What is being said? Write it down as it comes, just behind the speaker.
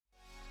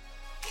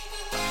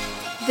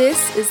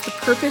This is the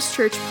Purpose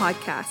Church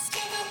podcast.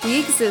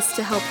 We exist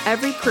to help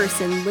every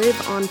person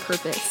live on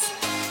purpose.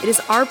 It is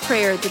our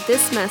prayer that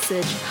this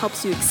message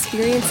helps you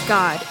experience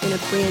God in a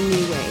brand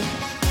new way.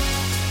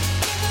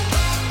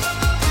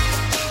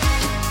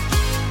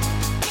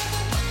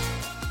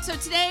 So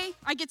today,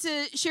 I get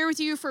to share with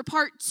you for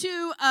part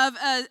 2 of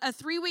a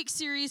 3-week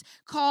series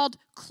called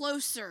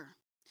Closer.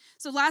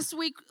 So last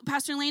week,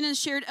 Pastor Elena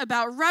shared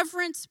about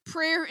reverence,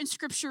 prayer, and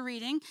scripture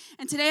reading.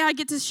 And today I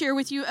get to share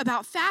with you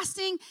about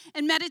fasting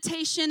and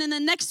meditation. And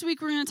then next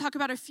week, we're going to talk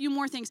about a few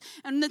more things.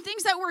 And the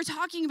things that we're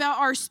talking about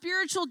are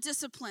spiritual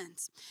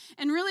disciplines.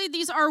 And really,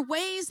 these are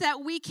ways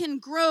that we can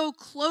grow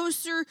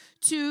closer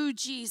to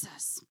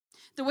Jesus.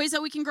 The ways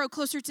that we can grow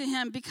closer to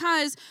him,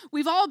 because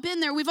we've all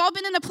been there. We've all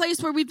been in a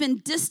place where we've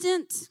been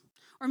distant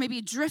or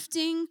maybe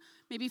drifting,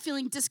 maybe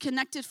feeling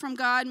disconnected from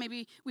God.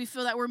 Maybe we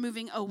feel that we're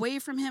moving away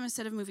from him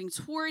instead of moving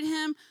toward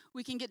him.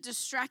 We can get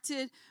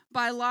distracted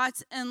by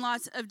lots and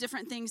lots of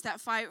different things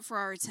that fight for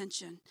our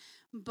attention.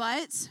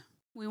 But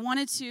we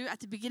wanted to, at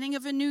the beginning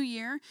of a new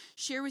year,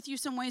 share with you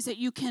some ways that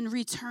you can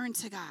return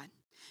to God.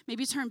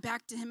 Maybe turn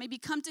back to him, maybe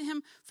come to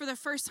him for the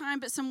first time,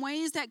 but some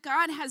ways that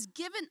God has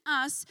given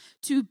us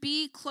to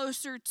be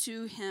closer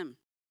to him.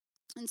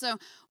 And so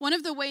one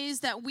of the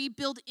ways that we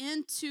build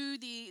into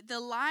the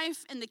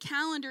life and the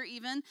calendar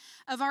even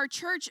of our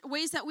church,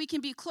 ways that we can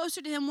be closer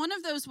to him, one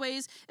of those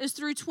ways is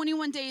through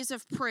 21 days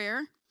of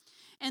prayer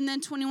and then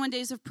 21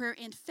 days of prayer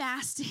and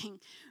fasting.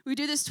 We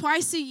do this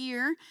twice a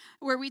year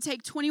where we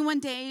take 21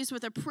 days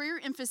with a prayer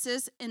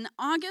emphasis. In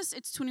August,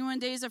 it's 21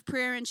 days of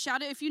prayer and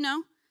shout it if you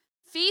know,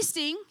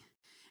 feasting.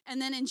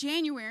 And then in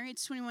January,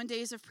 it's 21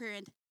 days of prayer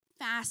and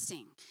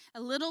fasting. A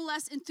little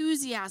less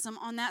enthusiasm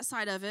on that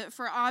side of it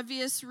for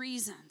obvious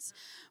reasons.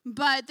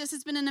 But this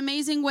has been an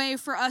amazing way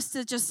for us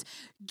to just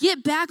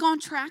get back on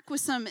track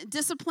with some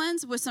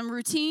disciplines, with some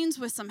routines,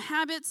 with some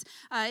habits,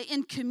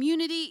 in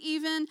community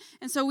even.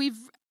 And so we've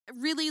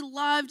really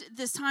loved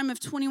this time of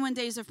 21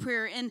 days of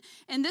prayer.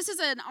 And this is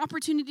an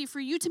opportunity for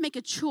you to make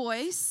a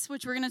choice,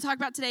 which we're going to talk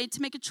about today,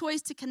 to make a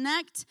choice to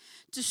connect,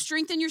 to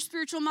strengthen your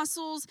spiritual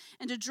muscles,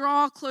 and to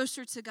draw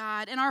closer to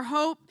God. And our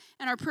hope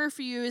and our prayer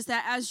for you is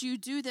that as you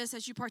do this,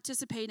 as you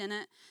participate in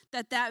it,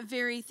 that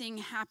very thing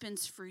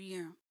happens for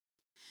you.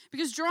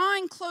 Because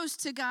drawing close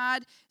to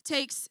God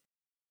takes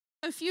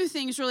a few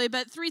things really,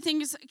 but 3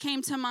 things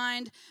came to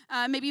mind,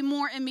 maybe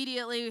more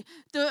immediately.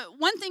 The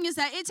one thing is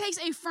that it takes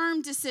a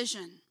firm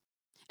decision.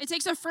 It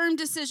takes a firm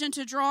decision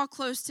to draw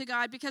close to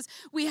God, because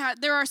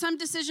there are some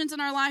decisions in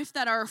our life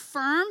that are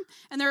firm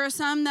and there are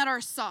some that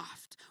are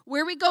soft.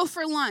 Where we go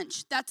for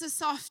lunch, that's a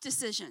soft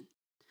decision.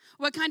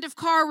 What kind of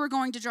car we're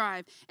going to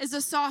drive is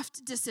a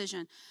soft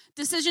decision.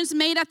 Decisions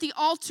made at the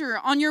altar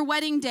on your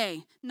wedding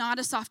day, not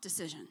a soft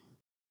decision.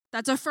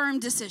 That's a firm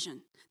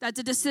decision. That's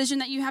a decision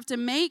that you have to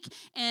make,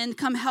 and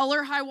come hell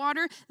or high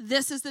water,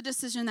 this is the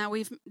decision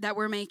that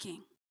we're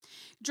making.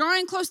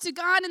 Drawing close to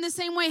God in the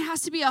same way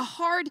has to be a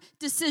hard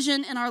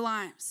decision in our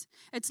lives.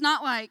 It's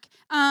not like,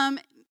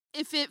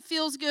 if it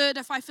feels good,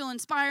 if I feel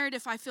inspired,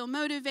 if I feel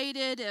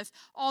motivated, if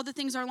all the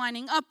things are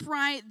lining up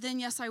right, then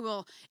yes, I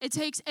will. It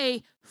takes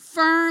a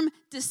firm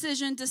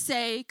decision to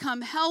say,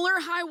 come hell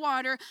or high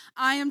water,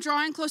 I am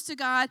drawing close to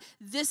God.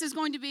 This is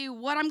going to be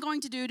what I'm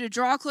going to do to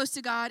draw close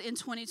to God in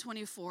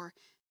 2024.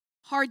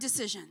 Hard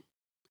decision,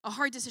 a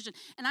hard decision.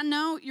 And I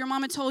know your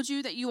mama told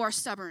you that you are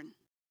stubborn.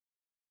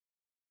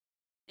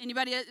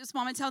 Anybody else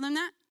mama tell them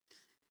that?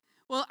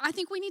 Well, I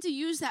think we need to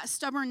use that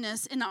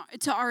stubbornness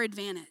to our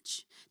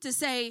advantage. To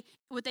say,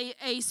 with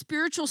a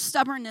spiritual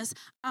stubbornness,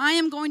 I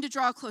am going to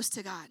draw close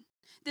to God.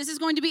 This is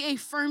going to be a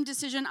firm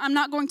decision. I'm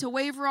not going to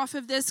waver off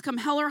of this, come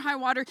hell or high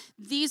water.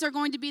 These are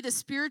going to be the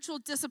spiritual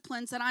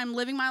disciplines that I'm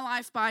living my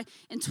life by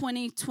in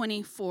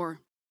 2024.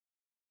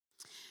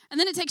 And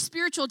then it takes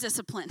spiritual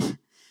discipline,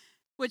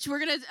 which we're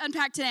going to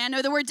unpack today. I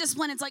know the word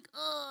discipline, it's like,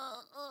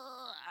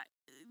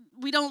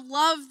 we don't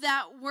love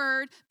that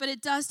word, but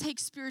it does take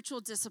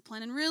spiritual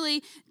discipline. And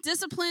really,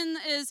 discipline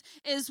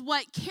is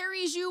what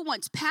carries you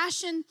once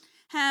passion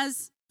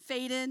has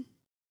faded,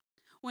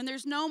 when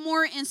there's no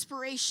more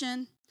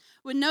inspiration,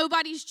 when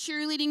nobody's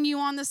cheerleading you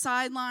on the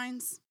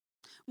sidelines,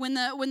 when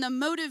the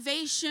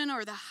motivation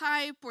or the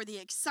hype or the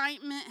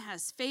excitement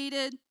has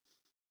faded.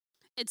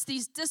 It's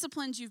these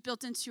disciplines you've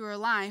built into your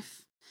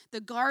life,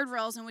 the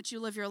guardrails in which you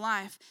live your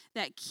life,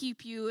 that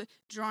keep you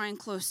drawing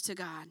close to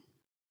God.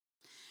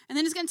 And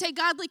then it's going to take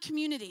godly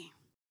community.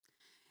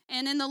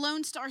 And in the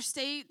Lone Star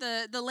State,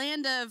 the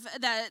land of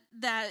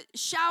that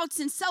shouts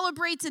and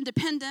celebrates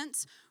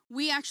independence,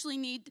 we actually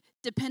need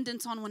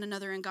dependence on one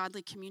another in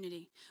godly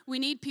community. We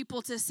need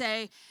people to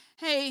say,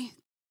 hey,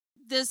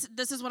 this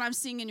is what I'm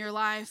seeing in your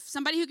life.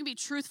 Somebody who can be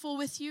truthful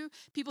with you,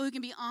 people who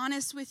can be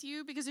honest with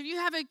you. Because if you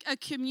have a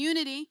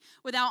community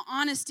without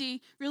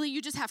honesty, really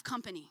you just have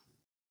company.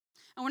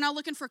 And we're not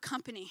looking for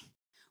company.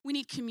 We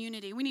need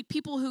community. We need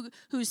people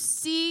who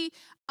see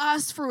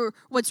us for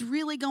what's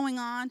really going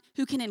on,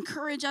 who can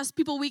encourage us,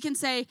 people we can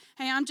say,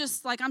 hey,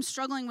 I'm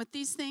struggling with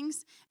these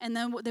things. And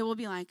then they will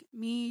be like,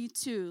 me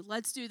too.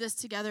 Let's do this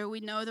together.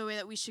 We know the way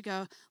that we should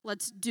go.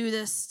 Let's do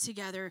this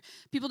together.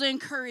 People to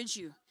encourage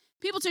you.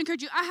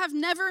 I have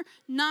never,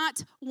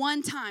 not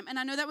one time, and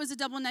I know that was a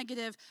double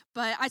negative,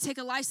 but I take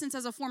a license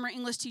as a former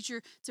English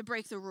teacher to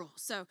break the rules.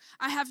 So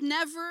I have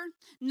never,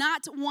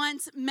 not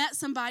once, met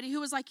somebody who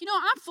was like,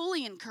 I'm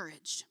fully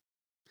encouraged.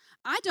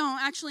 I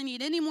don't actually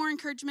need any more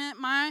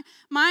encouragement. My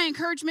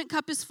encouragement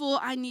cup is full.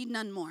 I need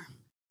none more.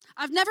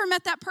 I've never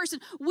met that person.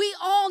 We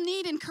all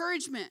need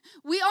encouragement.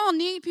 We all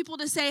need people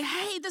to say,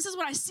 hey, this is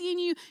what I see in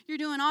you. You're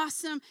doing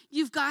awesome.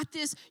 You've got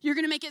this. You're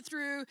going to make it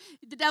through.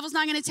 The devil's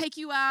not going to take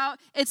you out.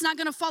 It's not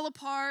going to fall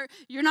apart.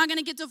 You're not going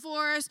to get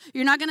divorced.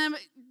 You're not going to,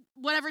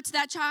 whatever to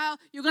that child.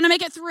 You're going to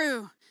make it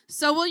through.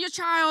 So will your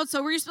child.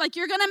 So we're just like,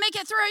 you're going to make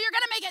it through. You're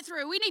going to make it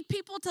through. We need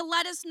people to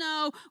let us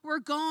know we're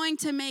going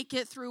to make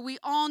it through. We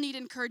all need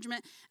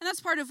encouragement. And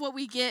that's part of what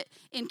we get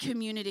in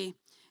community.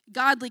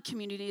 Godly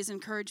community is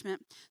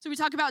encouragement. So we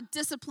talk about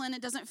discipline.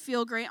 It doesn't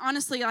feel great.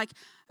 Honestly,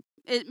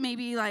 it may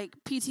be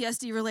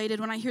PTSD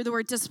related. When I hear the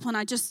word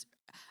discipline,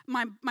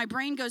 my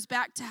brain goes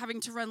back to having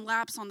to run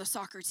laps on the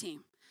soccer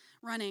team.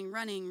 Running.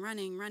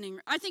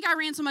 I think I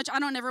ran so much, I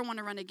don't ever want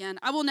to run again.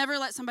 I will never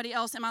let somebody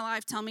else in my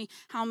life tell me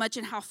how much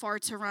and how far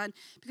to run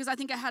because I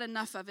think I had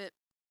enough of it.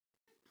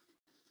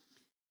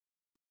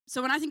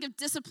 So when I think of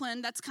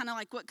discipline, that's kind of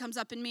like what comes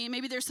up in me.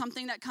 Maybe there's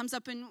something that comes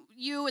up in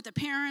you with a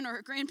parent or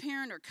a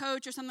grandparent or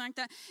coach or something like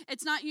that.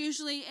 It's not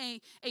usually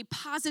a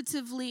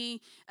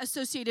positively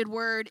associated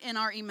word in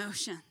our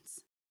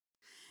emotions.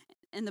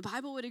 And the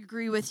Bible would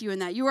agree with you in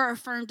that. You are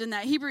affirmed in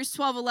that. Hebrews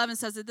 12:11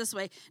 says it this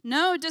way.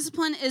 No,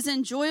 discipline is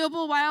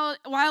enjoyable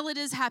while it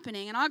is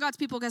happening. And all God's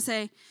people can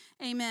say,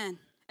 amen.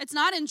 It's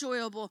not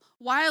enjoyable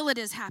while it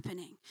is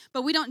happening.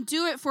 But we don't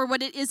do it for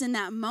what it is in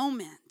that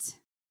moment.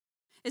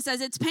 It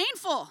says it's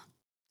painful,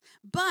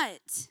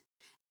 but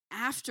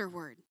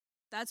afterward,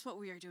 that's what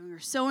we are doing. We're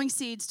sowing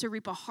seeds to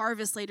reap a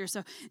harvest later.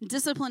 So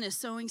discipline is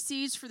sowing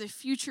seeds for the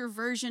future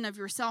version of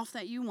yourself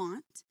that you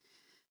want.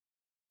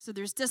 So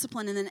there's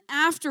discipline. And then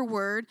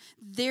afterward,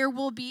 there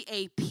will be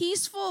a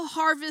peaceful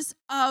harvest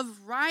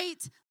of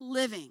right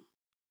living.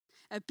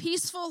 A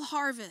peaceful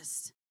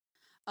harvest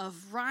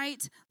of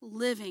right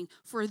living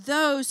for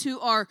those who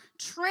are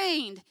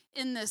trained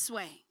in this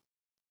way.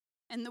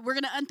 And we're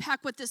going to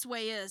unpack what this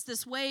way is.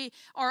 This way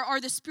are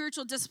the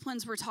spiritual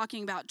disciplines we're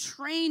talking about,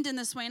 trained in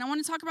this way. And I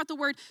want to talk about the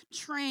word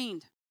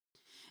trained.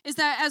 Is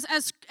that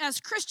as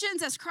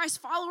Christians, as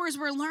Christ followers,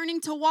 we're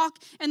learning to walk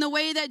in the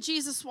way that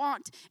Jesus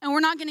walked. And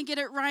we're not going to get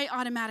it right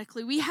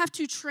automatically. We have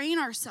to train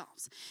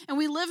ourselves. And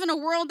we live in a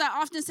world that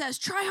often says,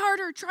 try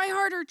harder, try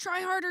harder,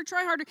 try harder,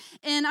 try harder.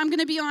 And I'm going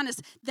to be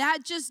honest, that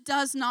just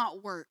does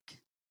not work.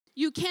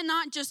 You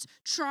cannot just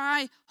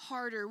try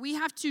harder. We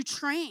have to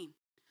train.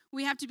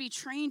 We have to be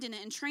trained in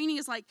it. And training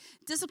is like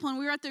discipline.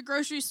 We were at the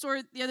grocery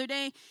store the other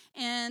day,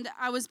 and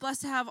I was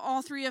blessed to have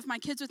all three of my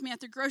kids with me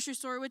at the grocery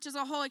store, which is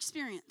a whole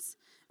experience.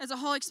 It's a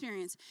whole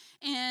experience.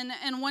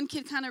 And one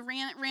kid kind of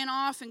ran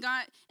off and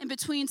got in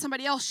between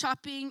somebody else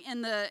shopping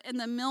in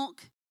the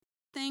milk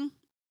thing.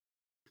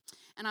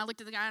 And I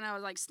looked at the guy, and I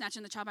was like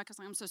snatching the child back. I was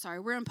like, I'm so sorry.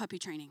 We're in puppy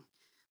training.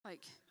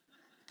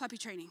 Puppy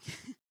training.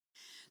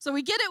 So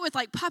we get it with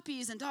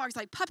puppies and dogs,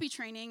 puppy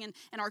training and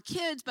our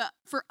kids. But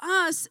for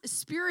us,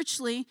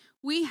 spiritually,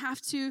 we have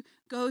to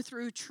go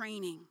through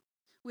training.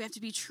 We have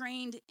to be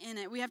trained in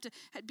it. We have to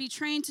be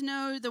trained to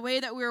know the way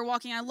that we are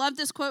walking. I love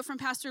this quote from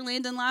Pastor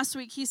Landon last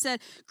week. He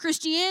said,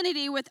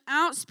 Christianity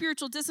without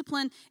spiritual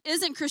discipline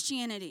isn't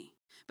Christianity,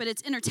 but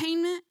it's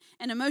entertainment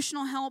and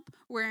emotional help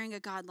wearing a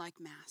godlike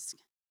mask.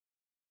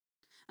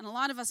 And a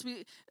lot of us,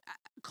 we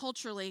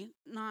culturally,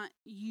 not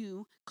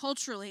you,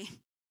 culturally,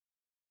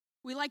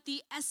 we like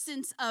the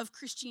essence of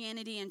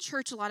Christianity and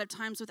church a lot of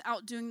times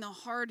without doing the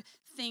hard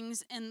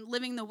things and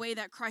living the way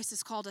that Christ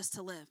has called us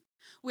to live.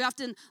 We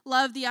often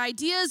love the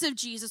ideas of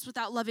Jesus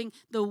without loving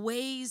the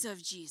ways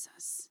of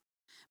Jesus.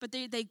 But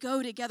they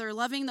go together,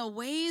 loving the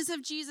ways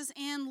of Jesus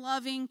and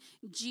loving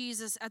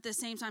Jesus at the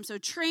same time. So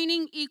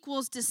training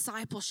equals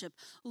discipleship,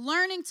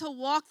 learning to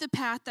walk the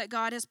path that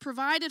God has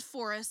provided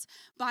for us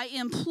by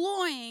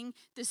employing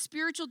the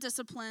spiritual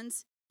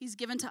disciplines he's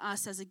given to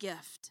us as a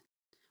gift.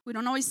 We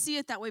don't always see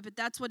it that way, but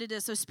that's what it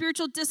is. So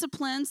spiritual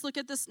disciplines, look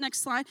at this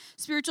next slide.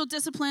 Spiritual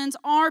disciplines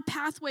are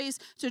pathways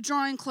to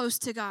drawing close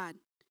to God.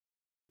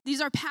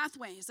 These are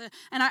pathways.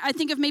 And I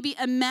think of maybe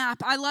a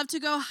map. I love to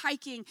go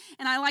hiking,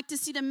 and I like to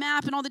see the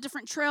map and all the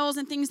different trails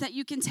and things that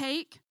you can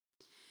take.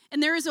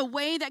 And there is a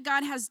way that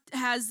God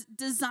has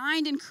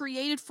designed and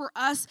created for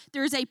us.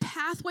 There is a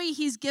pathway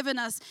he's given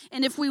us.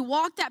 And if we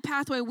walk that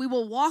pathway, we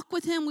will walk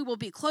with him. We will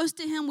be close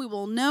to him. We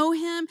will know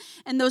him.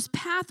 And those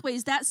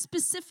pathways, that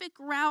specific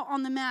route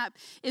on the map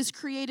is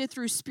created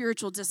through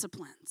spiritual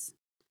disciplines.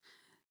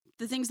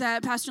 The things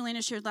that Pastor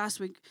Lena shared last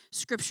week,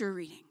 scripture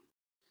reading,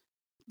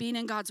 being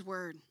in God's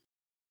word,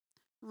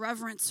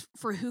 reverence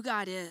for who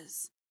God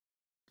is,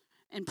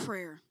 and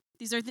prayer.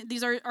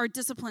 These are our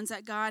disciplines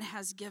that God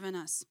has given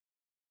us.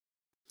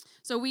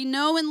 So we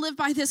know and live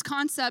by this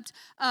concept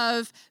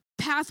of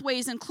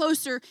pathways and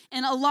closer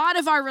in a lot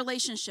of our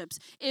relationships.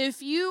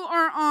 If you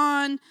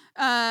are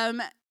in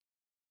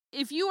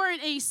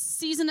a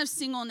season of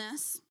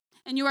singleness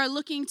and you are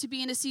looking to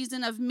be in a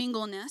season of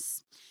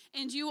mingleness,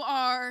 and you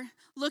are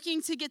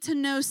looking to get to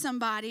know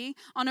somebody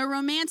on a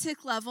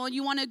romantic level, and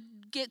you want to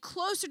get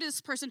closer to this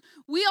person,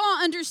 we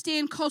all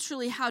understand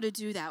culturally how to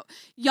do that.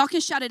 Y'all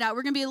can shout it out.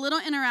 We're going to be a little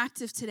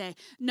interactive today.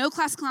 No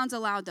class clowns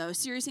allowed, though.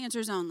 Serious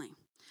answers only.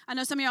 I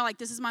know some of y'all are like,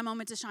 this is my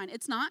moment to shine.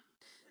 It's not.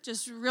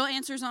 Just real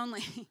answers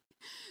only.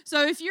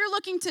 So if you're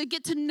looking to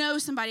get to know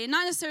somebody, and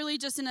not necessarily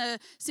just in a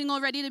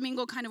single, ready to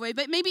mingle kind of way,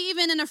 but maybe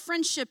even in a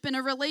friendship, in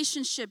a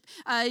relationship,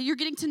 you're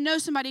getting to know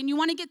somebody and you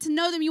want to get to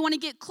know them, you want to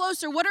get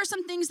closer, what are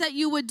some things that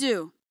you would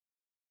do?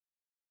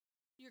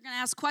 You're going to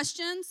ask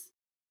questions.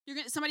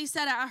 Somebody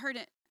said it, I heard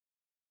it.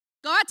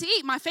 Go out to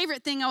eat, my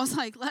favorite thing. I was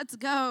like, let's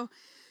go.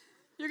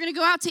 You're going to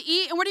go out to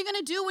eat, and what are you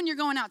going to do when you're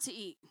going out to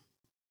eat?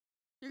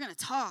 You're going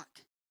to talk,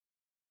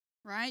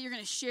 right? You're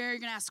going to share, you're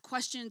going to ask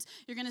questions,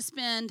 you're going to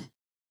spend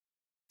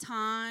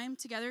time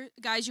together.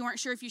 Guys, you weren't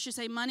sure if you should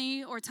say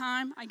money or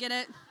time. I get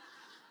it.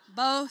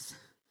 Both.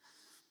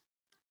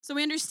 So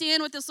we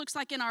understand what this looks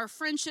like in our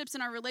friendships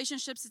and our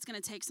relationships. It's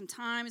going to take some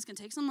time. It's going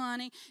to take some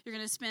money. You're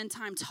going to spend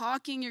time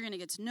talking. You're going to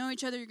get to know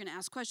each other. You're going to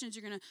ask questions.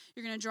 You're going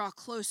to draw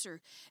closer.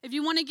 If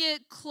you want to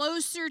get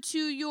closer to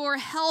your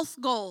health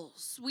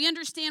goals, we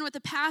understand what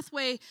the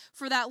pathway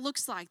for that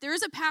looks like. There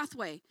is a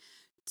pathway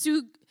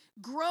to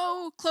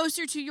grow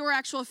closer to your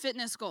actual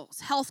fitness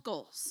goals, health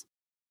goals,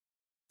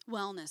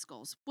 wellness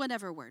goals,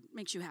 whatever word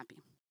makes you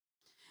happy.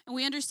 And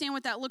we understand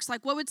what that looks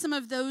like. What would some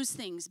of those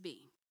things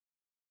be?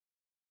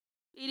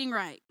 Eating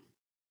right,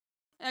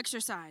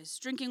 exercise,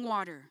 drinking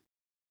water.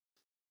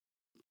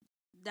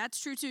 That's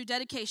true too,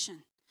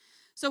 dedication.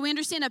 So we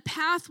understand a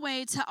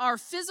pathway to our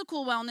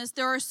physical wellness.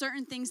 There are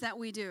certain things that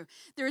we do.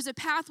 There is a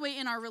pathway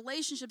in our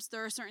relationships.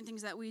 There are certain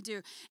things that we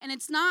do. And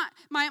it's not,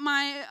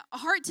 my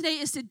heart today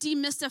is to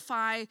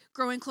demystify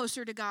growing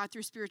closer to God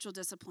through spiritual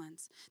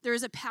disciplines. There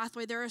is a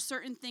pathway. There are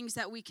certain things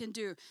that we can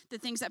do. The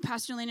things that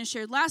Pastor Elena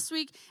shared last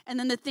week, and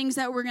then the things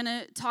that we're going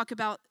to talk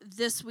about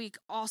this week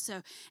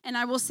also. And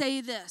I will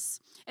say this,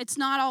 it's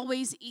not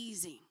always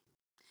easy,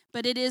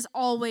 but it is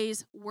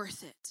always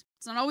worth it.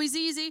 It's not always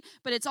easy,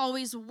 but it's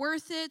always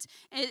worth it.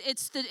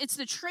 It's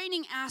the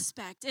training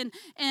aspect. And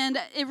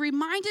it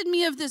reminded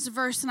me of this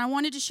verse, and I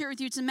wanted to share it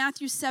with you. It's in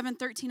Matthew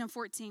 7:13 and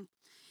 14.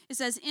 It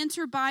says,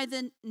 enter by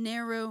the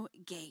narrow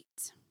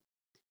gate.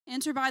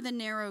 Enter by the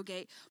narrow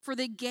gate. For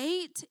the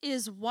gate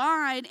is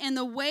wide, and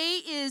the way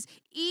is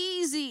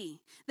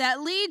easy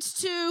that leads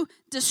to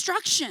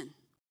destruction.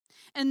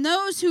 And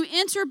those who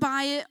enter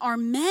by it are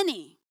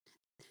many.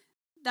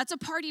 That's a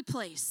party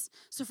place.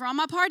 So for all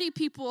my party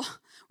people,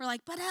 we're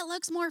like, but that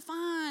looks more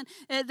fun.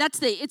 It's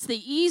the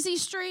easy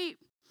street.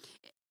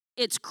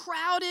 It's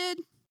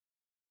crowded.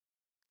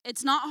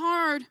 It's not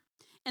hard.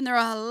 And there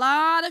are a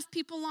lot of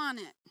people on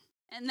it.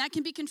 And that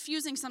can be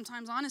confusing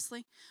sometimes,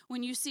 honestly.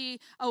 When you see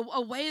a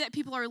way that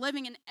people are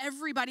living and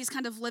everybody's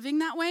kind of living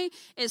that way,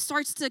 it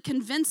starts to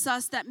convince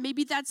us that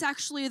maybe that's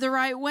actually the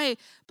right way.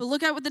 But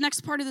look at what the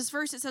next part of this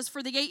verse, it says,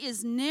 for the gate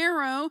is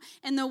narrow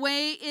and the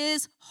way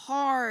is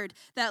hard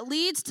that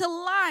leads to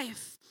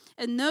life,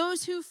 and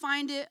those who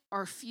find it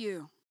are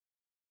few.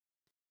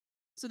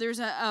 So there's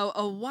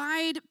a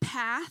wide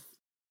path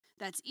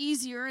that's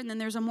easier, and then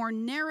there's a more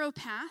narrow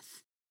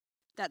path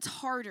that's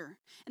harder.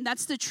 And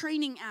that's the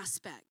training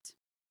aspect.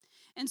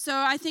 And so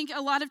I think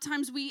a lot of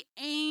times we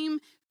aim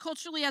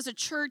culturally as a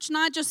church,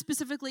 not just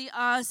specifically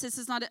us, this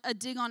is not a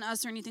dig on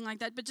us or anything like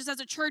that, but just as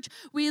a church,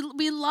 we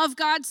love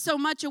God so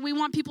much and we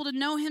want people to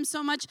know him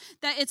so much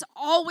that it's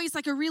always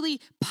like a really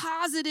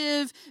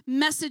positive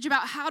message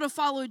about how to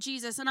follow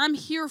Jesus. And I'm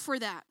here for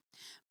that.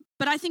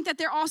 But I think that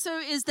there also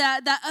is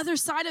that other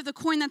side of the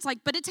coin that's like,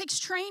 but it takes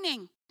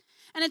training.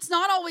 And it's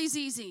not always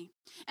easy.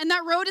 And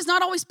that road is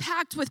not always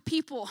packed with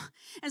people.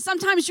 And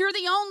sometimes you're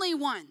the only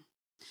one.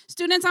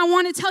 Students, I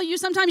want to tell you,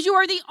 sometimes you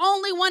are the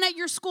only one at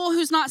your school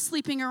who's not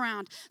sleeping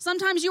around.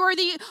 Sometimes you are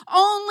the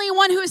only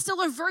one who is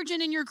still a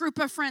virgin in your group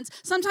of friends.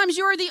 Sometimes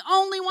you are the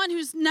only one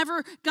who's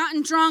never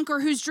gotten drunk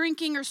or who's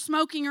drinking or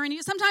smoking or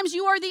anything. Sometimes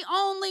you are the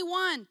only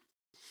one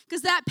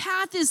because that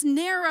path is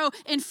narrow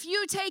and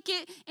few take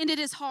it and it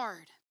is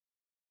hard.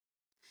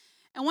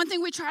 And one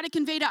thing we try to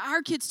convey to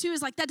our kids too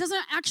is like that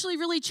doesn't actually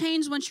really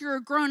change once you're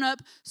a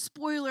grown-up.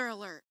 Spoiler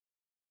alert.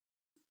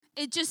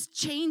 It just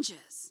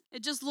changes.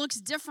 It just looks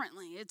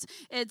differently.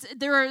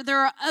 There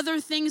are other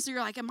things that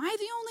you're like, am I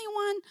the only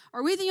one?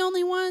 Are we the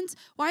only ones?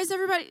 Why is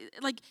everybody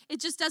like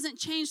it just doesn't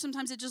change.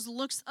 Sometimes it just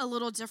looks a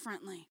little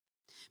differently.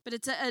 But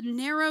it's a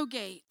narrow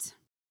gate.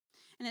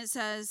 And it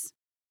says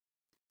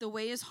the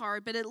way is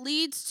hard, but it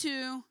leads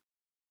to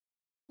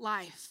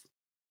life.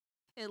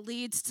 it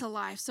leads to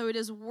life. So it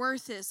is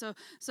worth it.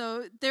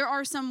 So there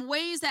are some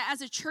ways that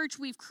as a church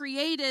we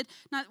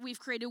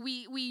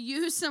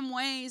use some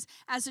ways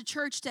as a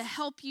church to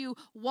help you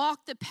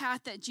walk the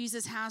path that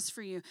Jesus has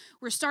for you.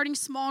 We're starting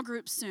small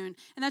groups soon.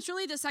 And that's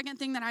really the second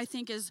thing that I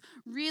think is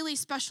really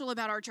special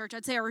about our church.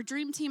 I'd say our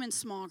dream team in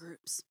small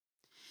groups.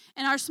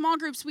 In our small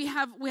groups, we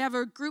have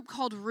a group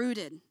called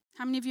Rooted.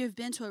 How many of you have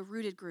been to a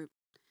Rooted group?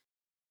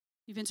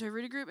 You've been to a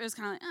Rooted group? It was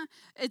kind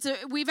of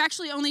like, we've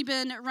actually only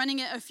been running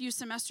it a few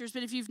semesters,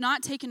 but if you've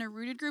not taken a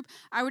Rooted group,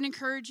 I would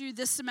encourage you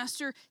this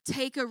semester,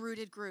 take a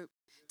Rooted group.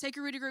 Take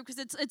a Rooted group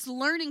because it's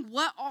learning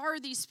what are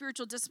these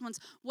spiritual disciplines.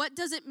 What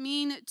does it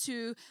mean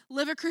to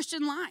live a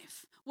Christian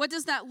life? What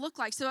does that look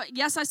like? So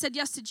yes, I said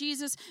yes to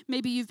Jesus.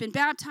 Maybe you've been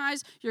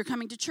baptized. You're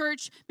coming to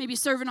church. Maybe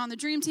serving on the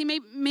dream team.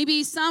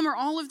 Maybe some or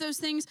all of those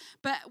things.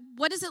 But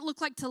what does it look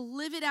like to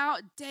live it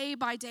out day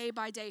by day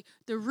by day?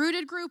 The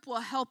Rooted group will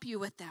help you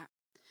with that.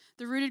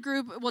 The Rooted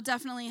group will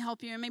definitely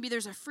help you. And maybe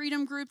there's a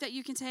freedom group that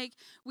you can take.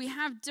 We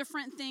have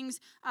different things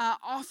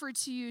offered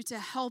to you to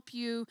help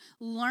you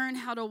learn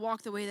how to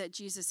walk the way that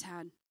Jesus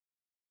had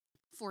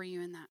for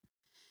you in that.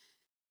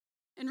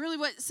 And really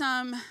what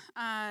some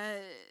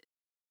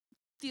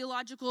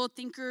theological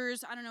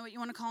thinkers, I don't know what you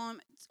want to call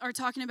them, are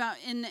talking about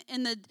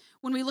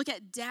when we look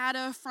at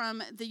data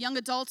from the young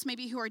adults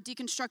maybe who are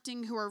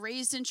deconstructing, who are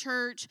raised in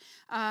church,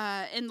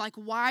 and like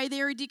why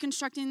they are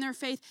deconstructing their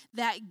faith,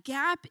 that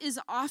gap is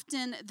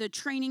often the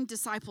training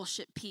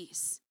discipleship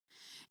piece.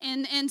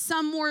 And in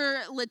some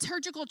more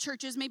liturgical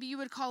churches, maybe you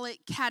would call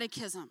it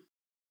catechism.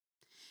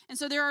 And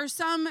so there are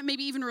some,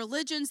 maybe even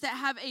religions, that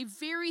have a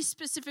very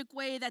specific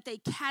way that they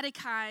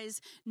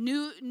catechize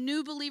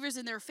new believers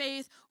in their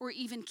faith or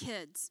even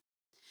kids.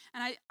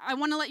 And I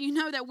want to let you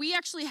know that we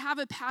actually have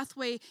a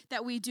pathway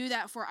that we do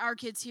that for our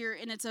kids here,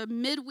 and it's a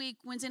midweek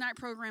Wednesday night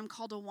program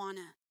called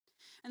Awana.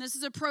 And this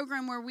is a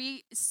program where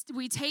we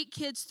take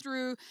kids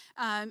through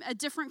a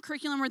different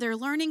curriculum where they're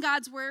learning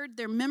God's word,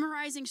 they're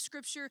memorizing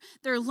scripture,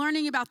 they're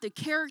learning about the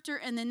character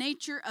and the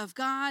nature of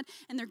God,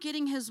 and they're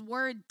getting his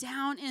word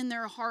down in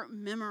their heart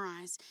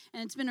memorized.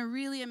 And it's been a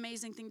really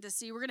amazing thing to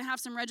see. We're going to have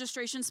some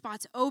registration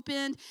spots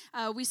opened.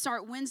 We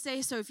start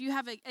Wednesday, so if you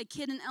have a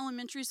kid in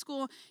elementary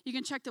school, you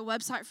can check the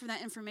website for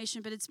that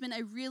information. But it's been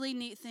a really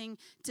neat thing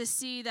to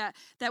see that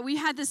we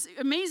had this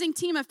amazing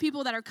team of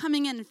people that are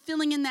coming in and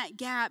filling in that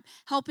gap,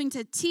 helping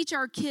to teach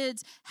our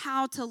kids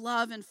how to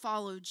love and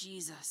follow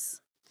Jesus.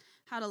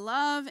 How to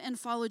love and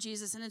follow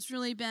Jesus. And it's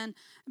really been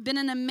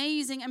an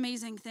amazing,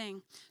 amazing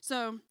thing.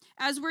 So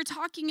as we're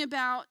talking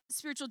about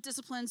spiritual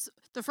disciplines,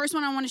 the first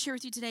one I want to share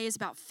with you today is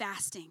about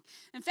fasting.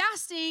 And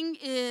fasting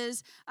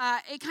is,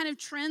 it kind of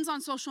trends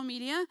on social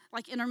media,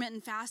 like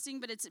intermittent fasting,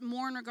 but it's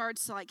more in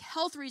regards to like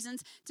health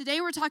reasons.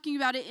 Today we're talking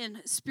about it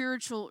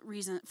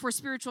for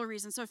spiritual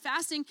reasons. So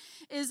fasting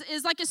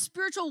is like a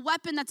spiritual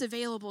weapon that's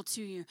available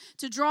to you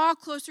to draw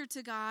closer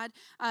to God,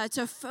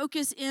 to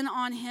focus in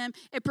on him.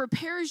 It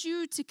prepares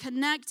you to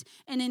connect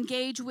and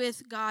engage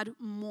with God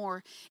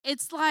more.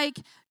 It's like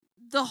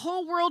the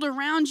whole world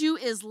around you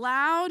is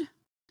loud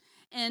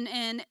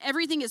and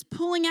everything is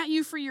pulling at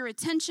you for your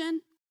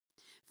attention.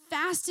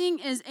 Fasting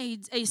is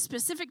a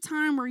specific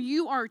time where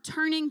you are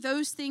turning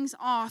those things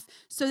off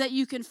so that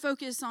you can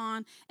focus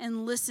on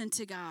and listen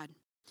to God.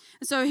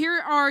 And so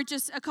here are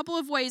just a couple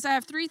of ways. I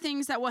have 3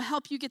 things that will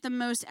help you get the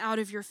most out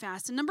of your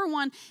fast. And number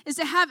 1 is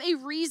to have a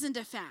reason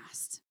to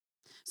fast.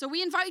 So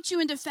we invite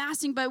you into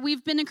fasting, but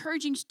we've been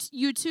encouraging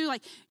you too,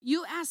 like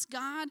you ask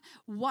God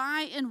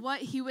why and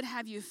what he would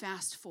have you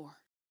fast for.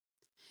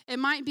 It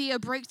might be a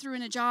breakthrough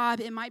in a job.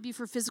 It might be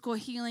for physical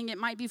healing. It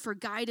might be for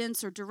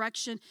guidance or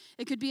direction.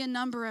 It could be a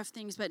number of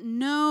things, but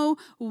know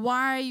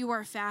why you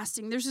are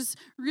fasting. There's this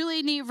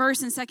really neat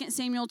verse in 2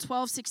 Samuel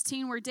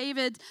 12:16 where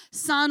David's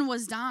son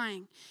was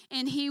dying,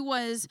 and he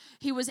was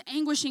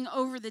anguishing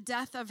over the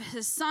death of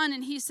his son,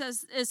 and it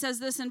says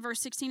this in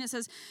verse 16. It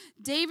says,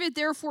 David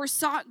therefore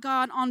sought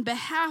God on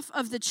behalf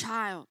of the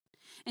child,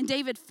 and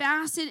David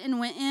fasted and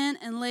went in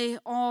and lay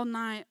all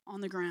night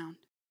on the ground.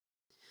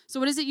 So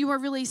what is it you are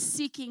really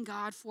seeking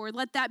God for?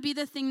 Let that be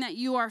the thing that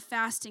you are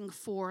fasting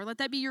for. Let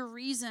that be your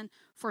reason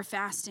for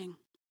fasting.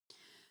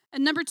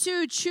 And number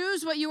 2,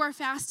 choose what you are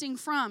fasting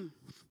from.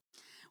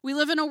 We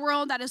live in a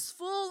world that is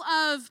full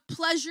of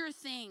pleasure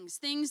things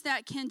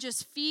that can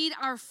just feed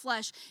our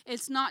flesh.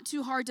 It's not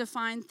too hard to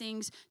find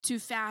things to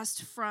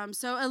fast from.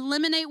 So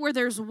eliminate where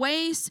there's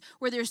waste,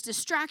 where there's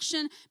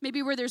distraction,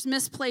 maybe where there's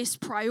misplaced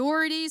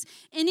priorities.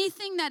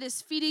 Anything that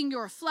is feeding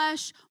your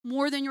flesh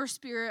more than your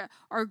spirit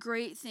are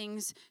great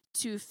things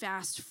to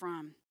fast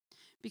from.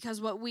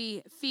 Because what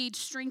we feed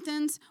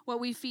strengthens, what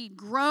we feed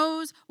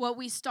grows, what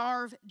we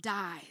starve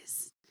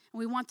dies. And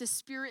we want the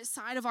spirit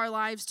side of our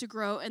lives to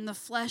grow and the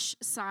flesh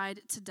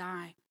side to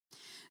die.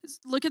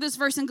 Look at this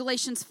verse in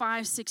Galatians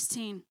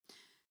 5:16.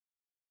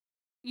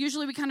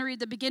 Usually we kind of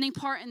read the beginning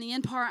part and the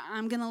end part.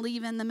 I'm going to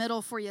leave in the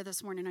middle for you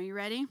this morning. Are you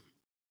ready?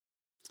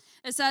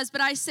 It says, but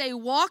I say,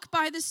 walk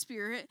by the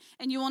Spirit,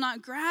 and you will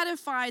not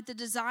gratify the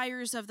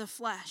desires of the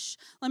flesh.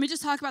 Let me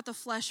just talk about the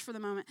flesh for a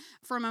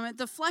moment.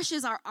 The flesh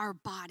is our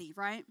body,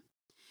 right?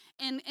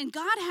 And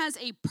God has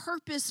a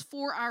purpose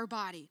for our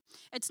body.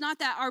 It's not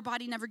that our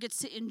body never gets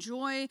to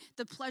enjoy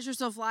the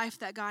pleasures of life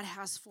that God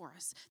has for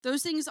us.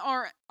 Those things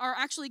are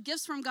actually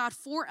gifts from God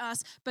for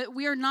us, but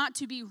we are not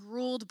to be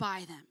ruled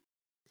by them.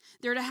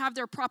 They're to have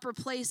their proper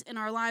place in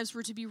our lives.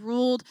 We're to be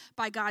ruled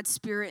by God's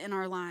Spirit in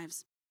our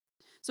lives.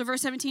 So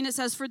verse 17, it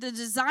says, "For the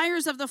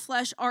desires of the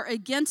flesh are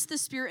against the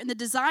Spirit, and the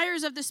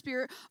desires of the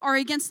Spirit are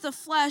against the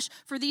flesh,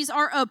 for these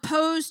are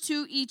opposed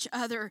to each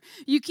other.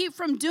 You keep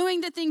from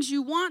doing the things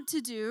you want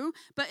to do,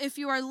 but if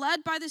you are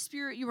led by the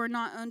Spirit, you are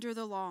not under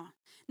the law.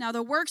 Now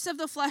the works of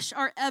the flesh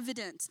are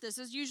evident." This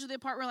is usually the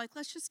part where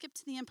let's just skip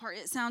to the end part.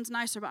 It sounds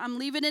nicer, but I'm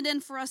leaving it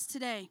in for us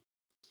today.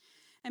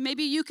 And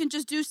maybe you can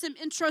just do some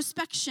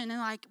introspection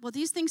and well,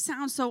 these things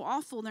sound so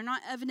awful. They're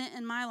not evident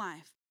in my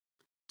life.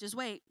 Just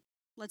wait.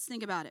 Let's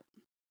think about it.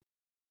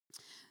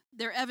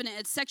 They're evident.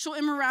 It's sexual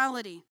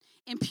immorality,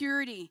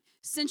 impurity,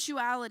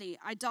 sensuality,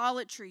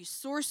 idolatry,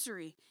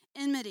 sorcery,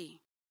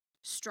 enmity,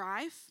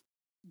 strife,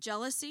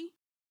 jealousy,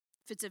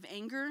 fits of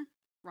anger,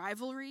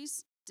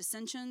 rivalries,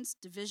 dissensions,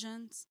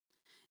 divisions,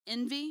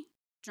 envy,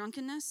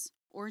 drunkenness,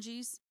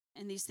 orgies,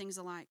 and these things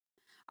alike.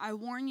 I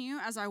warn you,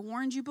 as I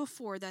warned you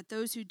before, that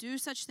those who do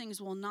such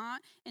things will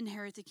not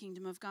inherit the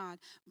kingdom of God.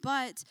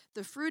 But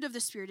the fruit of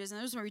the Spirit is,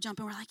 and this is where we jump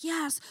in, we're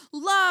yes,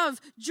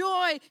 love,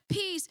 joy,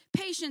 peace,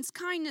 patience,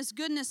 kindness,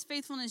 goodness,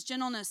 faithfulness,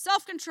 gentleness,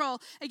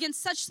 self-control.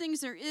 Against such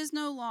things there is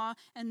no law,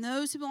 and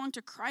those who belong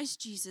to Christ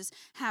Jesus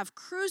have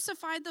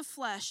crucified the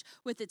flesh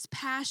with its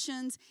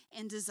passions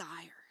and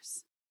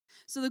desires.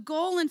 So the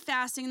goal in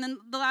fasting, and then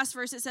the last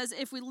verse, it says,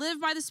 if we live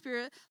by the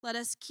Spirit, let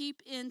us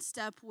keep in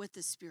step with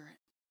the Spirit.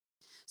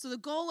 So the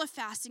goal of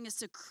fasting is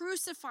to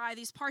crucify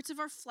these parts of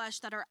our flesh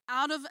that are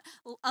out of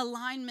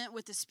alignment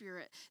with the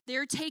Spirit.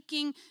 They're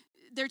taking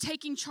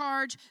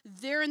charge.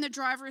 They're in the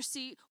driver's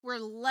seat. We're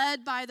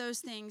led by those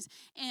things.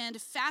 And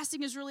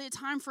fasting is really a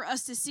time for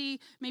us to see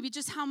maybe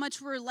just how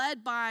much we're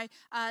led by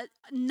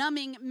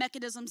numbing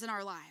mechanisms in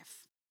our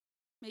life.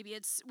 Maybe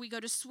we go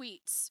to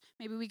sweets.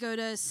 Maybe we go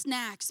to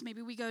snacks.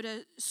 Maybe we go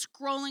to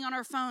scrolling on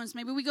our phones.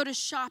 Maybe we go to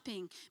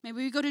shopping.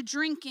 Maybe we go to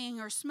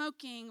drinking or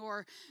smoking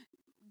or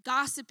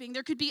gossiping.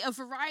 There could be a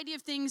variety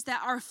of things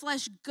that our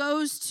flesh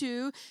goes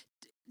to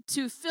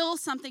fill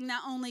something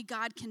that only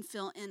God can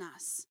fill in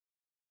us.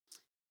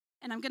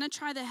 And I'm going to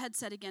try the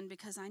headset again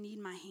because I need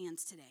my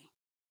hands today.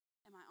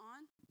 Am I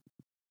on?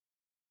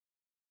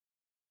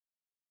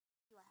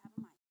 Do I have a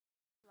mic?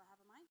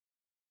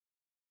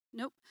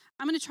 Nope.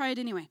 I'm going to try it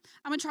anyway.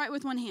 I'm going to try it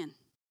with one hand.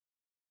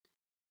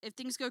 If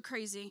things go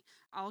crazy,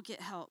 I'll get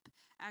help.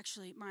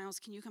 Actually, Miles,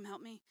 can you come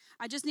help me?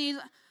 I just need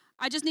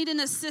an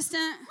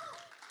assistant.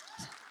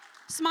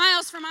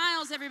 Smiles for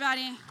Miles,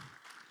 everybody.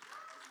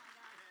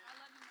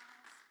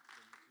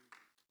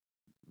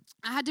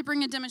 I had to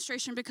bring a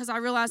demonstration because I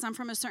realize I'm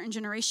from a certain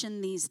generation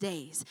these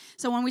days.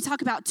 So when we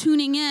talk about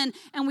tuning in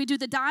and we do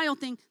the dial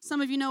thing, some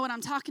of you know what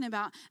I'm talking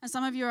about. And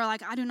some of you are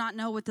I do not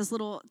know what this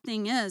little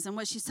thing is and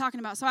what she's talking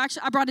about. So I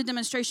brought a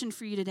demonstration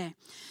for you today.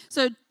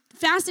 So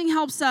fasting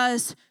helps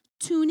us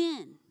tune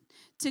in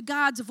to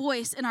God's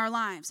voice in our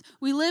lives.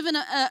 We live in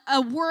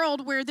a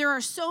world where there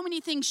are so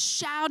many things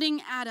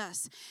shouting at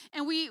us.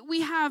 And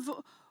we have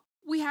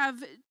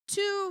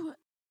two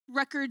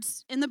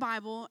records in the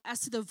Bible as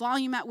to the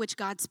volume at which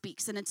God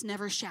speaks, and it's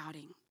never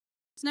shouting.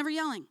 It's never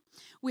yelling.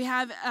 We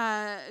have,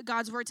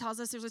 God's word tells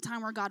us there's a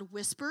time where God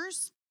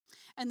whispers,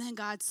 and then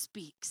God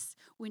speaks.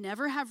 We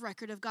never have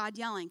record of God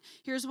yelling.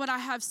 Here's what I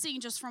have seen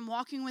just from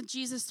walking with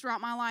Jesus throughout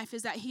my life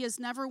is that he has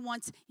never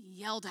once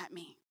yelled at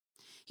me.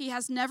 He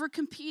has never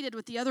competed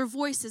with the other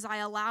voices I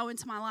allow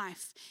into my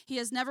life. He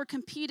has never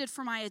competed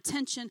for my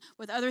attention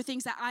with other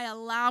things that I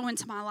allow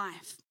into my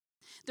life.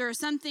 There are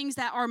some things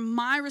that are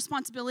my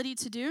responsibility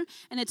to do,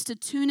 and it's to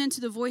tune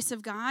into the voice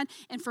of God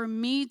and for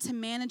me to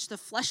manage the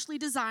fleshly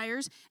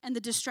desires and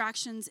the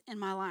distractions in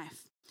my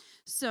life.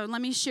 So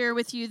let me share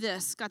with you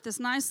this. Got this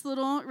nice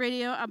little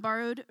radio I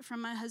borrowed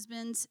from my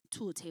husband's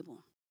tool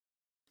table.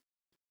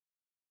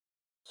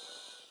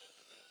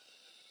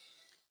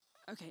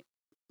 Okay.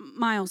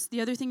 Miles,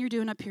 the other thing you're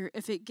doing up here,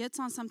 if it gets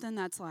on something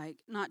that's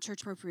not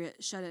church appropriate,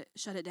 shut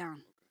it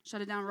down.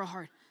 Shut it down real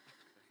hard.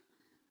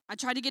 I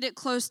tried to get it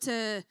close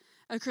to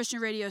a Christian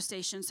radio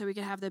station so we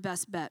could have the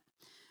best bet.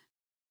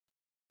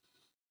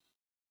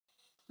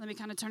 Let me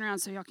kind of turn around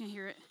so y'all can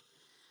hear it.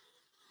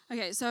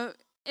 Okay, so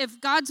if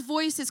God's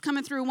voice is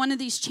coming through one of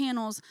these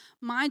channels,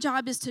 my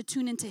job is to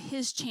tune into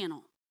his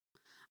channel.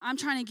 I'm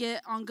trying to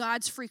get on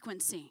God's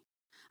frequency.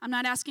 I'm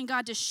not asking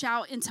God to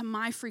shout into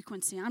my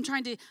frequency. I'm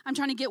trying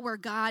to get where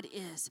God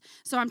is.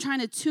 So I'm trying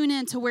to tune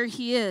in to where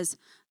he is.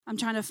 I'm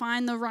trying to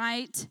find the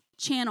right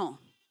channel.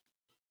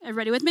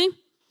 Everybody with me?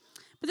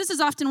 But this is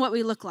often what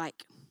we look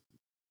like.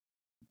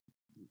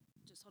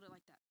 Just hold it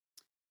like that.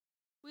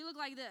 We look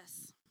like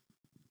this.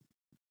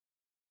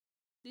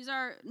 These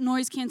are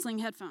noise-canceling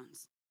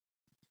headphones.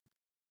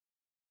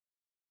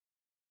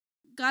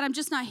 God, I'm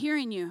just not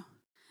hearing you,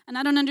 and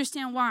I don't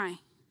understand why.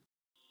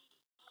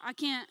 I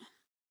can't.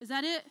 Is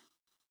that it?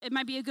 It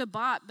might be a good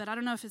bot, but I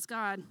don't know if it's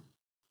God.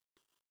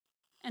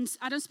 And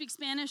I don't speak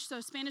Spanish, so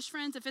Spanish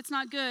friends, if it's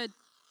not good,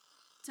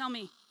 tell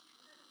me.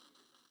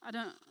 I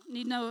don't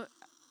need no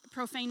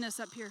profaneness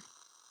up here.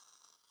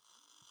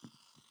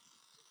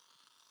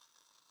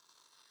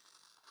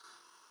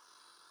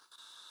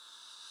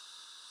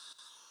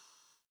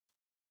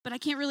 But I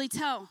can't really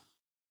tell.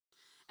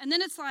 And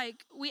then it's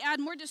like we add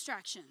more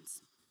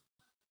distractions.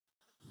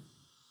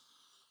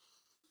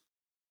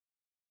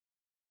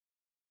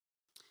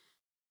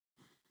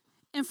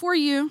 And for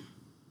you,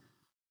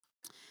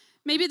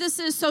 maybe this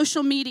is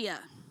social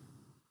media.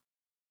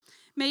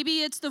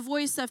 Maybe it's the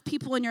voice of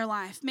people in your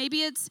life.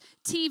 Maybe it's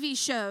TV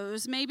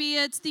shows. Maybe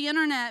it's the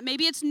internet.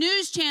 Maybe it's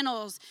news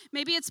channels.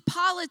 Maybe it's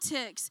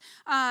politics.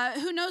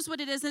 Who knows what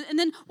it is? And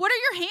then what are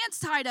your hands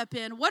tied up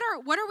in? What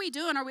are we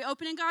doing? Are we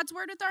opening God's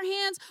word with our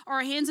hands? Are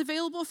our hands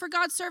available for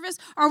God's service?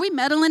 Are we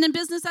meddling in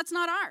business that's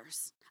not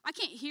ours? I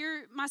can't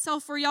hear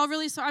myself for y'all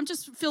really, so I'm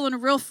just feeling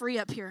real free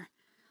up here.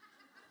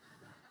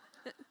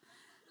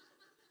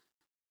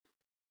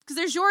 Because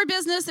there's your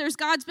business, there's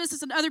God's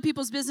business, and other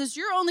people's business.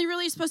 You're only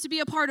really supposed to be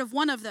a part of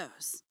one of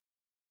those.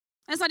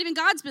 That's not even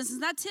God's business,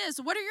 that's his.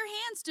 So what are your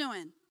hands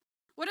doing?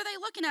 What are they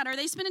looking at? Are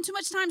they spending too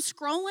much time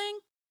scrolling?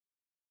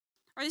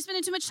 Are they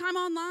spending too much time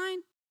online?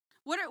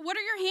 What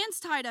are your hands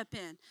tied up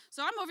in?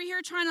 So I'm over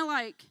here trying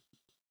to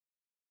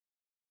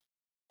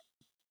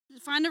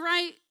find the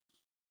right.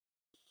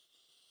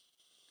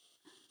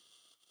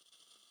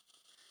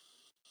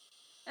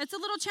 It's a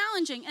little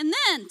challenging. And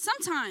then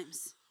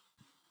sometimes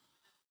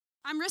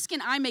I'm risking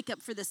eye makeup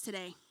for this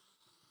today.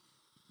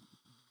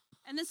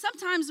 And then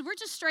sometimes we're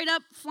just straight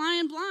up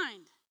flying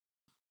blind.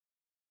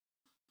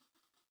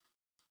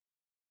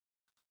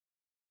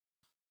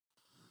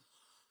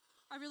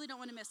 I really don't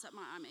want to mess up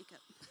my eye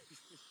makeup.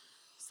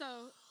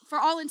 So, for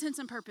all intents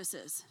and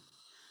purposes,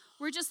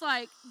 we're just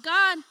like,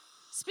 God,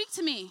 speak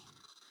to me.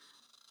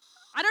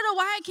 I don't know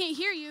why I can't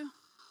hear you.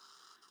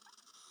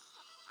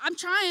 I'm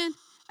trying.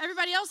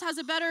 Everybody else has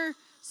a better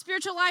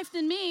spiritual life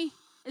than me.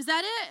 Is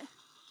that it?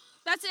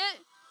 That's it?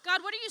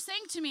 God, what are you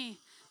saying to me?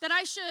 That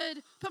I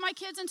should put my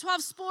kids in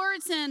 12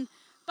 sports and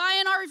buy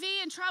an RV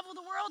and travel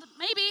the world?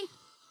 Maybe.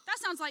 That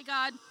sounds like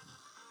God.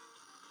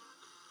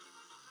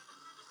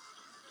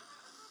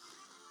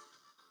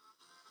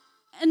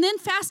 And then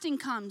fasting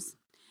comes.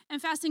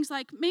 And fasting's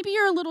like, maybe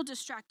you're a little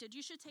distracted.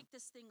 You should take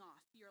this thing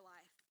off your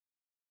life.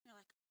 You're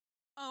like,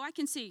 oh, I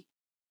can see.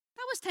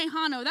 That was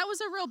Tejano. That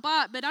was a real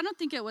bot, but I don't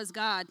think it was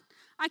God.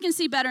 I can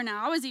see better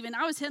now. I was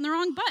hitting the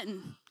wrong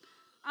button.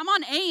 I'm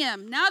on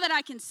AM. Now that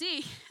I can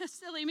see,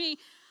 silly me,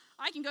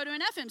 I can go to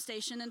an FM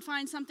station and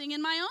find something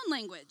in my own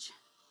language.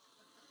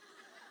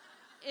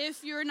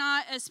 If you're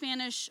not a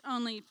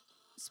Spanish-only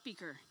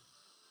speaker.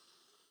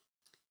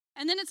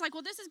 And then it's like,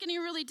 well, this is getting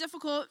really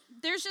difficult.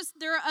 There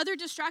are other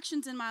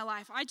distractions in my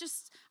life.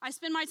 I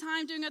spend my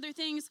time doing other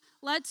things.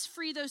 Let's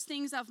free those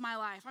things of my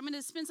life. I'm going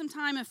to spend some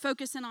time and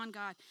focus in on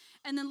God.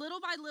 And then little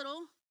by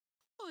little,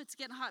 oh, it's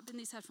getting hot in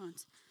these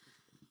headphones.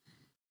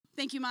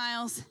 Thank you,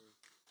 Miles.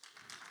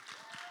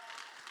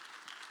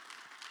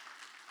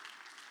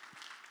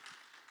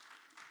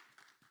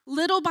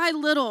 Little by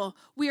little,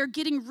 we are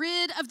getting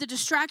rid of the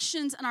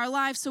distractions in our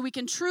life so we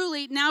can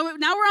truly, now we're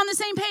on the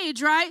same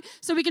page, right?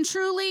 So we can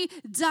truly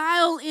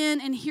dial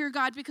in and hear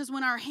God, because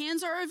when our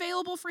hands are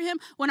available for him,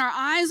 when our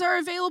eyes are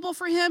available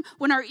for him,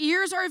 when our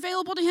ears are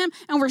available to him,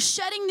 and we're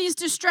shedding these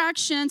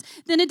distractions,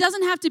 then it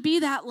doesn't have to be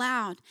that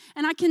loud.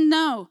 And I can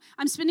know,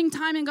 I'm spending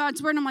time in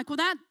God's word, and I'm like, well,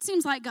 that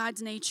seems like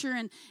God's nature,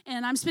 and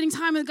I'm spending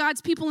time with God's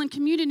people in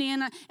community,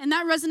 and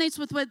that resonates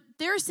with what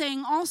they're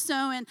saying also,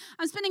 and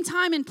I'm spending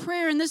time in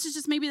prayer, and this is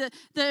just maybe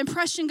the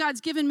impression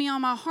God's given me on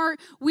my heart.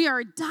 We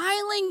are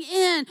dialing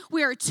in,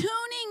 we are tuning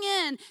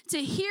in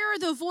to hear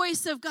the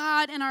voice of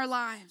God in our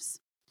lives.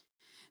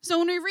 So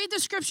when we read the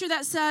scripture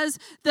that says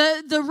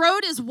the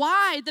road is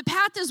wide, the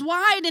path is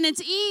wide and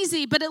it's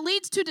easy, but it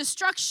leads to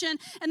destruction.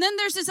 And then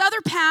there's this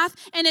other path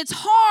and it's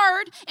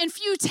hard and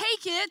few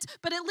take it,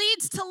 but it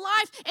leads to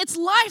life. It's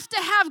life to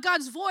have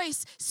God's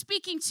voice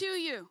speaking to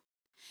you.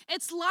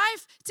 It's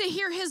life to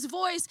hear his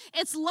voice.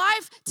 It's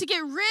life to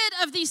get rid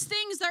of these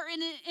things that are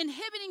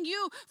inhibiting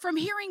you from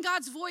hearing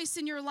God's voice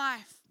in your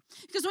life.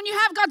 Because when you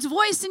have God's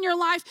voice in your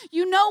life,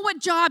 you know what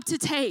job to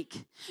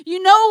take.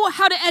 You know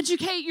how to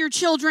educate your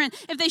children,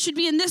 if they should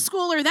be in this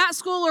school or that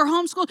school or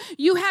homeschool.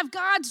 You have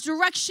God's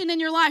direction in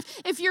your life.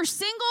 If you're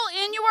single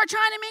and you are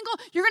trying to mingle,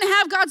 you're going to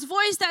have God's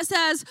voice that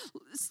says,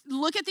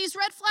 look at these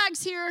red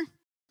flags here.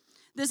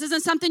 This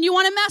isn't something you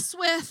want to mess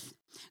with.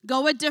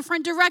 Go a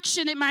different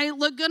direction. It might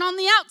look good on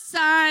the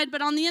outside,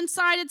 but on the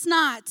inside, it's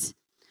not.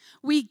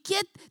 We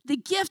get the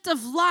gift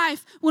of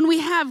life when we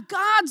have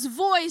God's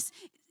voice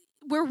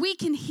where we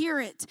can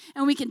hear it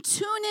and we can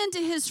tune into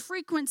his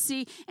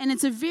frequency, and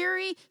it's a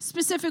very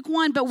specific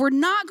one, but we're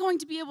not going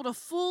to be able to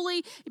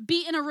fully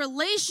be in a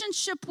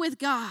relationship with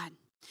God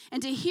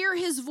and to hear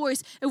his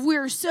voice if we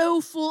are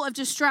so full of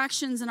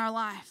distractions in our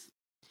life.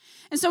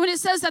 And so when it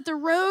says that the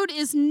road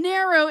is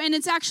narrow and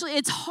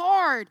it's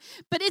hard,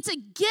 but it's a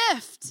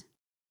gift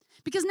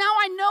Because now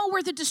I know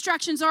where the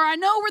distractions are. I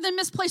know where the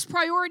misplaced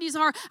priorities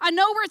are. I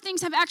know where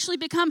things have actually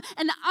become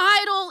an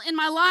idol in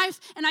my life,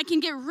 and I can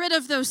get rid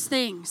of those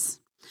things.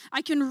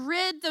 I can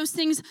rid those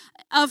things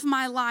of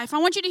my life. I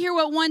want you to hear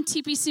what one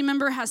TPC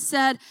member has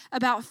said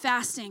about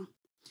fasting.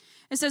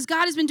 It says,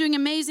 God has been doing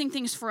amazing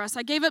things for us.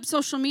 I gave up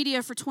social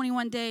media for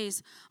 21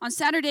 days. On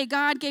Saturday,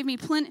 God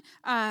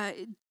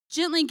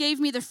gently gave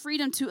me the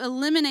freedom to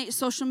eliminate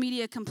social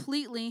media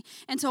completely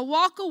and to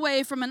walk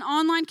away from an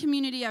online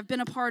community I've been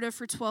a part of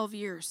for 12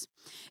 years.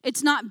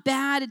 It's not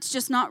bad, it's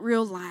just not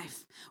real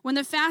life. When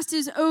the fast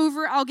is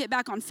over, I'll get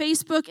back on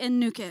Facebook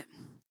and nuke it.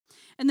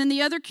 And then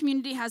the other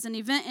community has an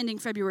event ending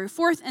February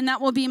 4th, and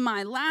that will be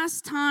my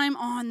last time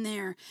on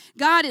there.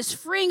 God is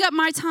freeing up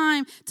my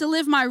time to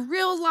live my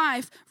real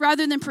life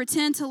rather than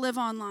pretend to live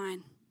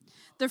online.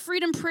 The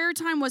Freedom Prayer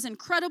Time was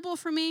incredible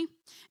for me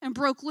and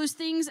broke loose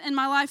things in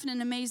my life in an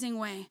amazing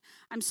way.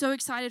 I'm so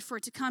excited for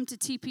it to come to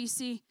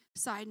TPC.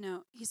 Side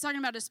note, he's talking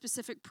about a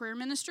specific prayer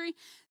ministry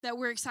that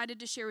we're excited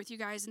to share with you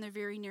guys in the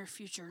very near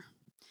future.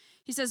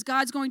 He says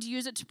God's going to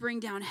use it to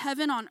bring down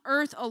heaven on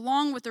earth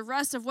along with the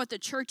rest of what the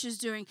church is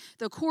doing.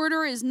 The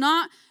corridor is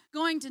not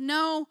going to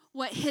know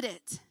what hit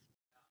it.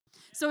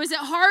 So is it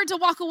hard to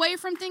walk away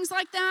from things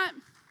like that?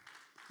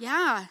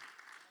 Yeah.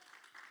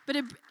 But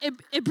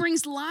it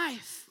brings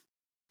life.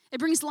 It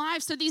brings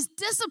life. So these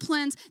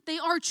disciplines, they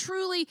are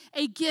truly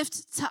a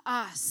gift to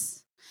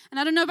us. And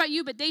I don't know about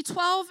you, but day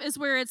 12 is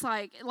where it's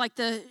like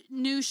the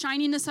new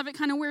shininess of it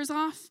kind of wears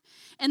off.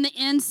 And the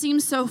end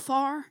seems so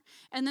far.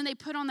 And then they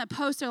put on that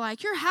post, they're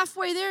like, you're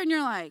halfway there. And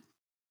you're like,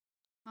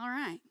 all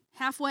right,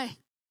 halfway.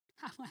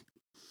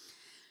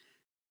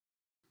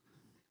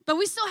 But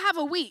we still have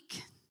a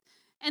week.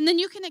 And then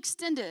you can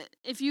extend it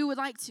if you would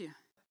like to.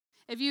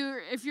 If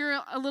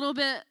you're a little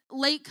bit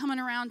late coming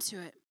around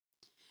to it,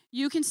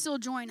 you can still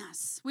join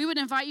us. We would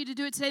invite you to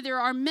do it today. There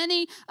are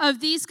many of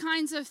these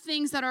kinds of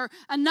things that are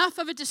enough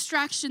of a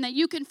distraction that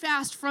you can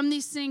fast from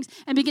these things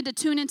and begin to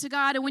tune into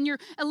God. And when you're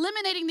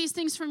eliminating these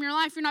things from your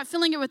life, you're not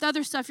filling it with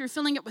other stuff. You're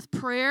filling it with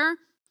prayer.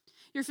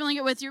 You're filling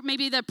it with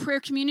maybe the prayer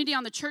community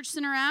on the Church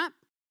Center app.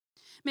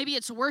 Maybe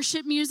it's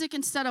worship music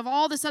instead of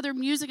all this other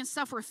music and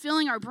stuff. We're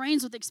filling our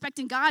brains with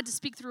expecting God to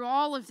speak through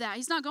all of that.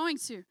 He's not going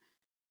to.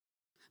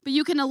 But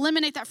you can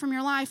eliminate that from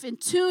your life and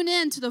tune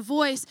in to the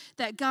voice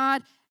that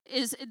God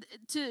is,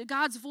 to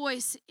God's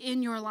voice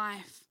in your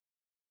life.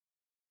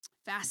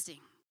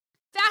 Fasting.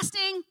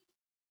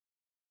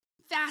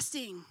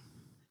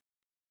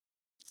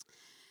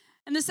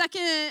 And the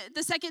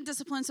second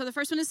discipline, so the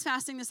first one is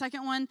fasting, the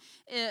second one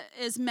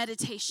is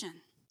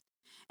meditation.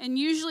 And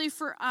usually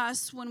for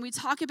us, when we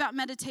talk about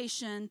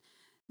meditation,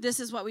 this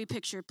is what we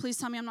picture. Please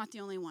tell me I'm not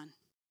the only one.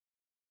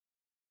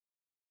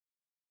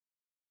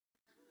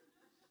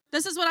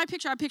 This is what I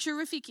picture. I picture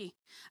Rafiki.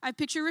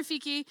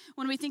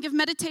 When we think of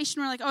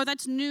meditation, we're like, oh,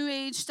 that's new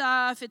age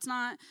stuff. That's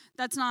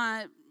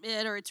not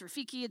it, or it's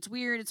Rafiki, it's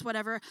weird, it's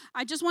whatever.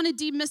 I just want to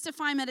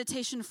demystify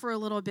meditation for a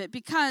little bit,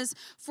 because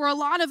for a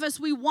lot of us,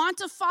 we want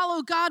to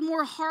follow God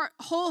more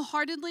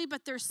wholeheartedly,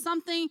 but there's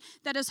something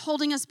that is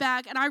holding us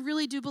back, and I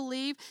really do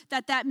believe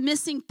that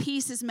missing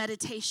piece is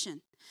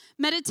meditation.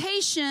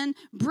 Meditation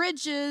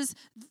bridges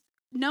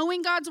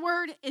knowing God's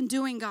word and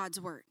doing God's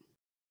word.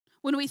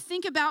 When we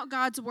think about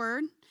God's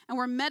word, and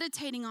we're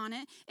meditating on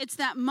it, it's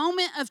that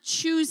moment of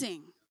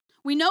choosing.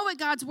 We know what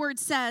God's word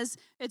says.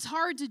 It's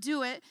hard to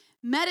do it.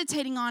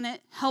 Meditating on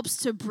it helps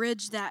to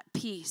bridge that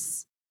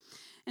piece.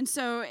 And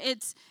so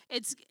it's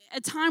a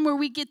time where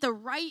we get the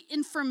right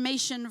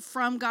information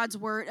from God's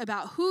word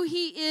about who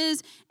he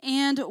is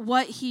and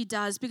what he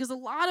does. Because a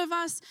lot of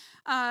us,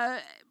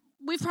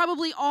 we've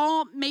probably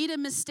all made a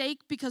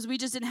mistake because we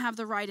just didn't have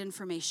the right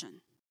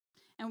information.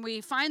 And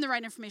we find the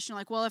right information,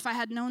 like, well, if I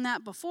had known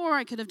that before,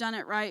 I could have done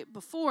it right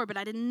before, but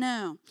I didn't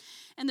know.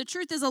 And the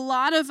truth is, a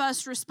lot of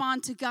us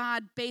respond to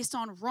God based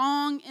on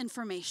wrong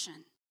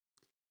information.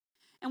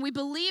 And we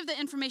believe the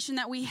information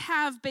that we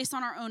have based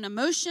on our own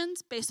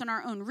emotions, based on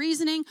our own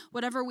reasoning,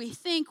 whatever we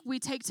think, we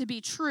take to be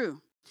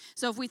true.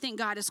 So if we think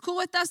God is cool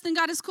with us, then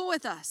God is cool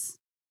with us.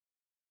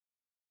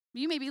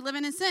 You may be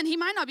living in sin. He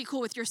might not be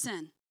cool with your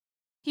sin.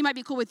 He might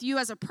be cool with you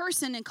as a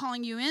person and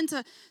calling you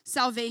into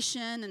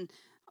salvation and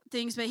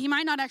things, but he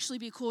might not actually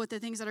be cool with the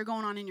things that are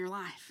going on in your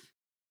life.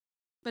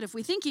 But if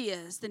we think he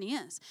is, then he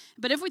is.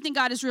 But if we think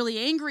God is really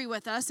angry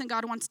with us and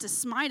God wants to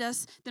smite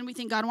us, then we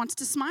think God wants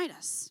to smite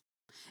us.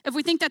 If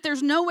we think that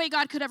there's no way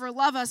God could ever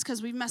love us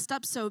because we've messed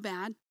up so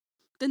bad,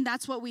 then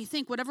that's what we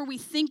think. Whatever we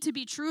think to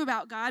be true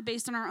about God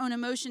based on our own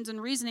emotions and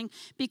reasoning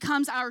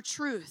becomes our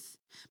truth.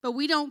 But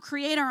we don't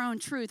create our own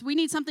truth. We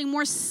need something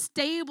more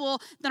stable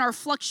than our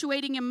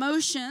fluctuating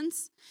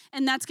emotions,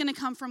 and that's going to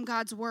come from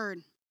God's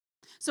word.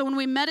 So when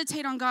we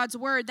meditate on God's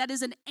word, that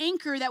is an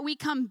anchor that we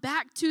come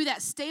back to that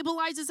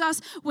stabilizes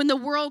us. When the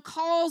world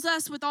calls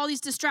us with all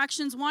these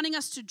distractions, wanting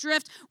us to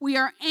drift, we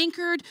are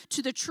anchored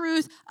to the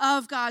truth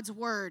of God's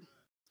word.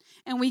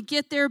 And we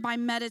get there by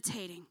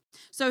meditating.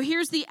 So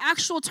here's the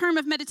actual term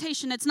of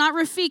meditation. It's not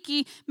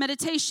Rafiki.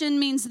 Meditation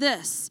means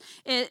this.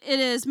 It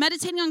is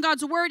meditating on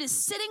God's word, is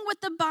sitting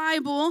with the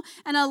Bible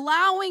and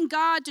allowing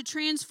God to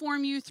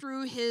transform you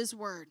through his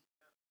word.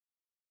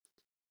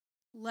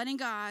 Letting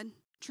God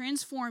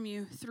transform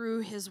you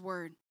through his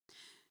word.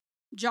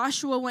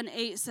 Joshua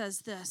 1:8 says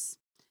this.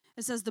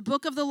 It says, the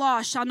book of the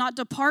law shall not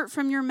depart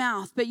from your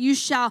mouth, but you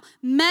shall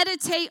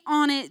meditate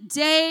on it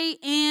day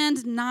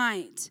and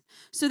night,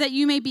 so that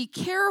you may be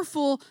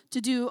careful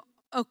to do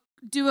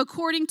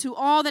according to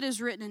all that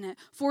is written in it.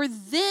 For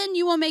then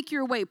you will make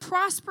your way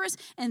prosperous,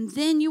 and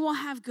then you will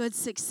have good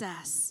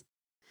success.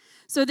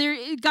 So there,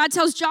 God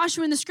tells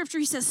Joshua in the scripture,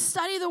 he says,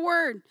 study the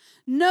word,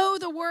 know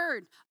the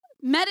word,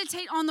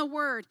 meditate on the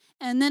word,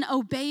 and then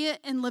obey it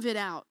and live it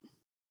out.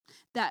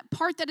 That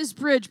part that is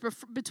bridged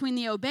between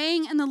the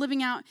obeying and the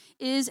living out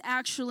is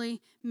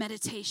actually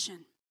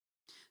meditation.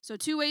 So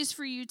 2 ways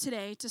for you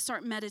today to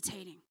start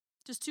meditating.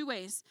 Just 2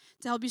 ways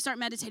to help you start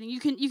meditating. You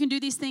can do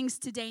these things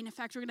today. And in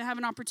fact, we're going to have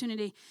an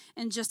opportunity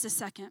in just a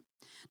second.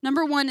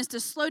 Number 1 is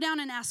to slow down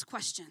and ask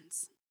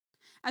questions.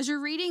 As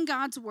you're reading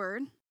God's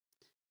word,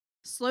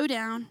 slow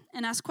down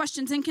and ask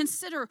questions and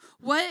consider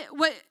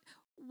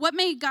what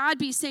may God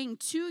be saying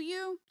to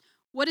you?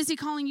 What is he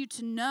calling you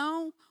to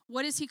know?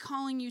 What is he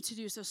calling you to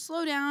do? So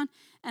slow down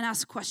and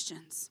ask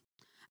questions.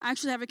 I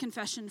actually have a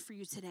confession for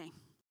you today.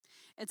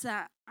 It's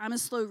that I'm a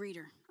slow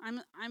reader.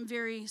 I'm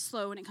very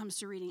slow when it comes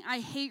to reading. I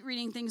hate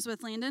reading things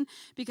with Landon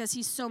because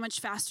he's so much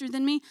faster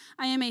than me.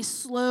 I am a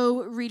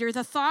slow reader.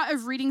 The thought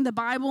of reading the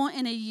Bible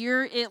in a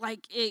year,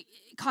 it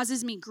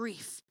causes me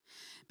grief.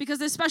 Because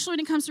especially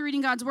when it comes to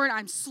reading God's word,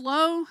 I'm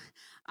slow,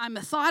 I'm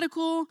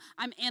methodical,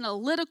 I'm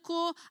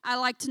analytical. I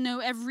like to know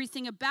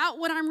everything about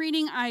what I'm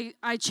reading.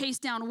 I chase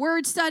down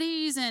word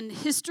studies and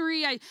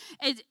history.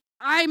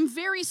 I'm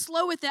very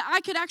slow with it.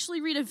 I could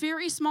actually read a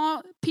very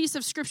small piece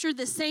of scripture,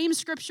 the same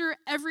scripture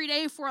every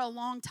day for a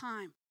long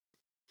time.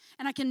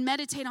 And I can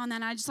meditate on that.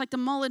 And I just like to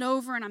mull it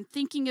over and I'm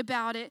thinking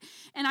about it.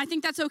 And I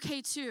think that's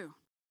okay too.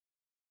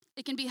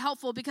 It can be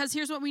helpful because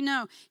here's what we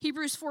know.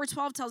 Hebrews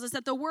 4:12 tells us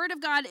that the word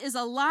of God is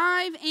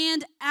alive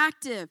and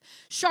active,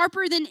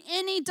 sharper than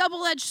any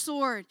double-edged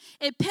sword.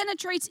 It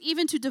penetrates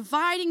even to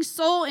dividing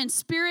soul and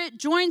spirit,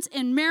 joints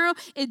and marrow.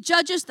 It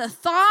judges the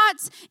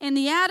thoughts and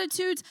the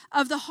attitudes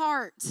of the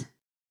heart.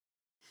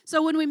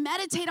 So when we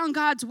meditate on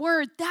God's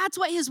word, that's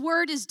what his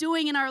word is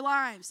doing in our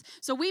lives.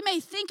 So we may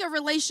think a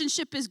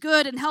relationship is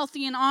good and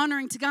healthy and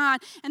honoring to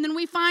God, and then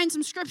we find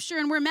some scripture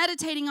and we're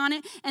meditating on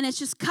it, and it's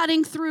just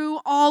cutting through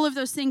all of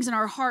those things in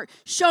our heart,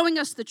 showing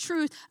us the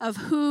truth of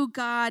who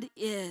God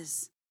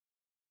is.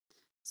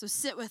 So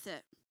sit with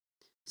it.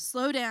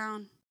 Slow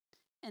down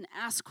and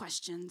ask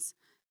questions.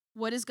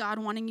 What is God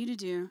wanting you to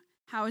do?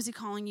 How is he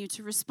calling you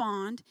to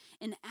respond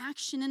in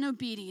action and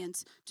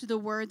obedience to the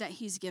word that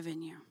he's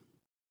given you?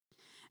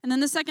 And then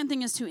the second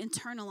thing is to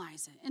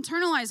internalize it.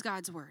 Internalize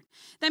God's word.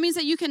 That means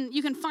that you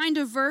can find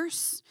a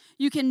verse,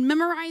 you can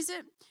memorize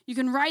it, you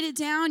can write it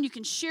down, you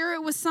can share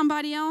it with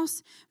somebody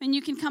else, and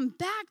you can come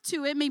back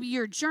to it. Maybe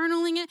you're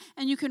journaling it,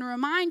 and you can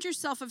remind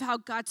yourself of how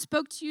God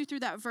spoke to you through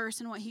that verse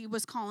and what he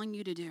was calling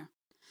you to do,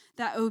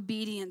 that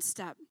obedience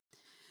step.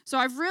 So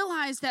I've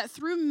realized that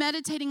through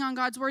meditating on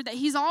God's word, that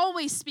he's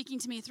always speaking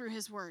to me through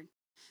his word,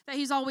 that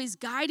he's always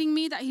guiding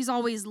me, that he's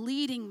always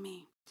leading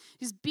me.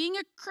 Because being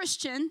a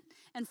Christian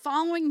and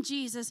following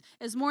Jesus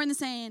is more than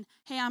saying,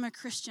 hey, I'm a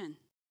Christian.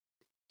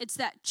 It's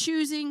that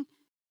choosing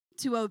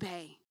to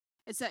obey.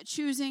 It's that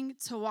choosing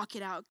to walk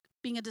it out.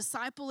 Being a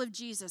disciple of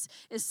Jesus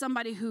is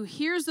somebody who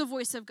hears the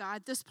voice of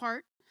God, this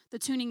part, the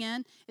tuning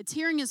in, it's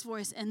hearing his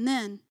voice, and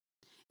then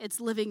it's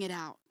living it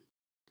out.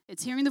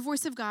 It's hearing the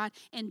voice of God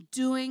and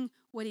doing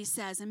what he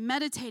says. And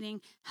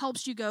meditating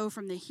helps you go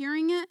from the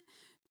hearing it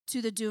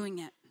to the doing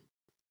it.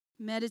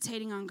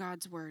 Meditating on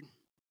God's word.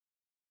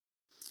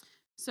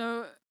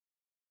 So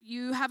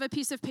you have a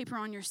piece of paper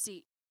on your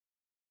seat.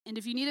 And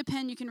if you need a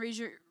pen, you can raise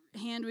your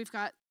hand. We've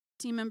got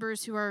team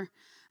members who are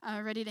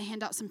ready to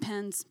hand out some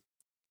pens.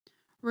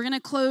 We're going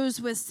to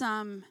close with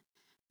some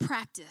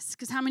practice.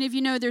 Because how many of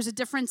you know there's a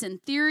difference in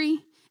theory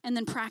and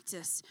then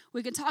practice?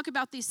 We can talk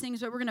about these things,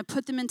 but we're going to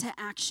put them into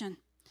action.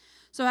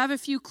 So I have a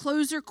few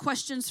closer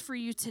questions for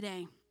you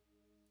today.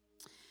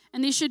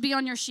 And these should be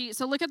on your sheet.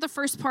 So look at the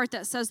first part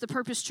that says the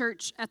Purpose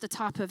Church at the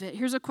top of it.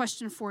 Here's a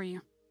question for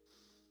you.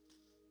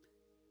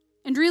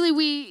 And really,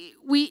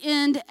 we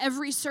end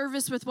every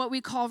service with what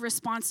we call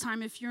response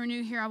time. If you're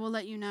new here, I will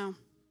let you know.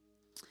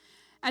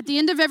 At the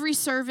end of every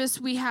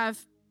service, we have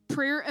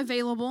prayer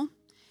available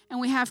and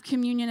we have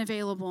communion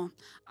available.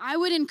 I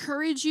would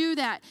encourage you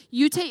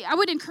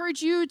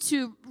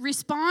to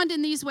respond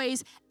in these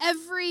ways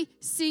every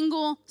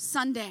single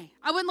Sunday.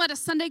 I wouldn't let a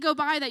Sunday go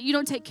by that you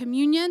don't take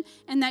communion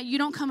and that you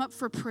don't come up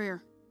for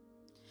prayer.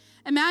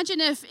 Imagine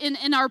if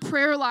in our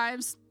prayer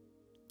lives,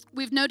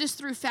 we've noticed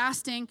through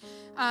fasting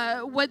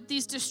what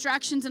these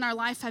distractions in our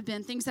life have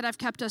been, things that have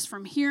kept us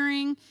from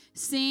hearing,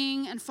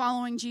 seeing, and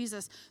following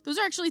Jesus. Those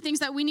are actually things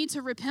that we need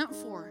to repent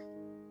for.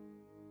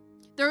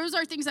 Those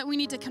are things that we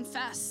need to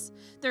confess.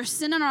 There's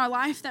sin in our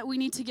life that we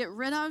need to get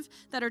rid of,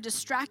 that are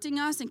distracting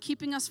us and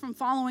keeping us from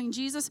following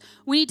Jesus.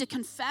 We need to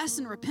confess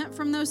and repent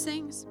from those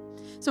things.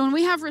 So when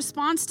we have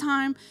response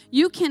time,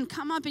 you can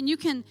come up and you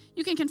can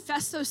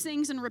confess those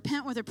things and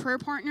repent with a prayer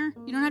partner.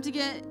 You don't have to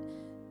get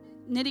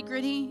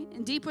nitty-gritty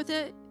and deep with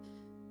it.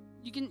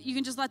 You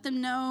can just let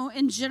them know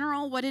in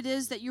general what it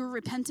is that you're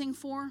repenting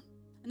for,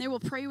 and they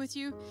will pray with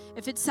you.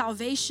 If it's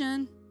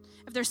salvation,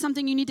 if there's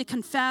something you need to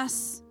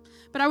confess.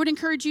 But I would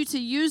encourage you to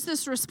use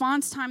this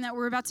response time that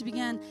we're about to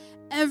begin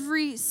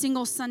every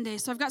single Sunday.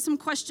 So I've got some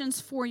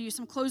questions for you,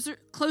 some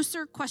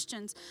closer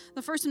questions.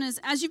 The first one is,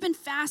 as you've been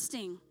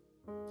fasting,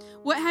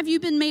 what have you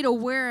been made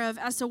aware of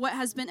as to what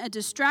has been a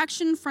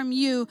distraction from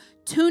you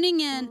tuning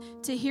in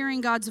to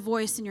hearing God's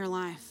voice in your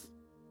life?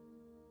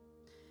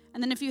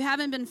 And then if you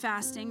haven't been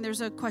fasting, there's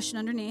a question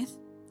underneath.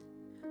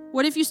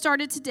 What if you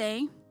started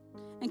today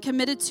and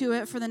committed to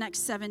it for the next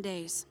 7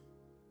 days?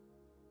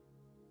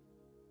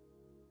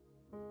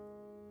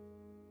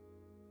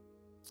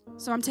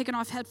 So I'm taking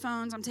off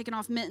headphones, I'm taking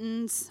off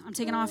mittens, I'm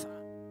taking off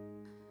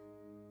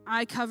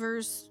eye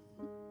covers,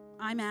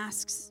 eye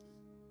masks.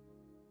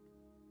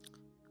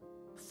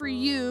 For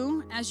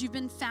you, as you've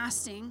been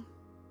fasting,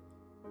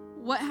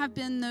 what have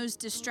been those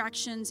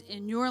distractions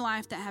in your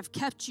life that have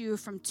kept you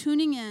from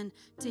tuning in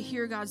to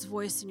hear God's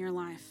voice in your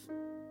life?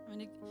 I'm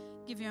going to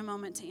give you a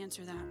moment to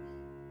answer that.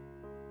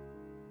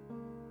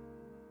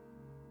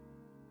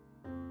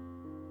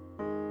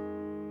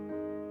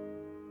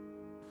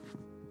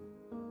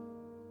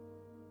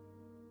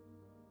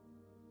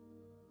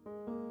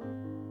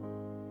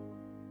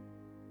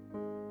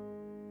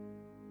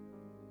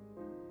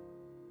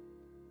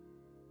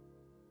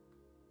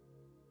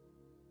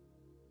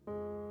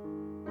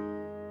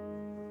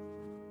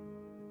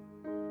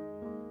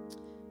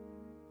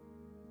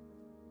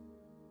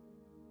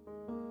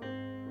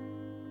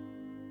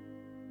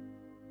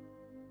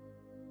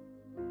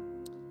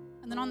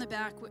 And then on the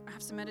back, I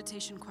have some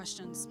meditation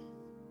questions.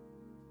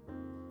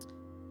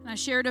 And I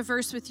shared a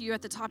verse with you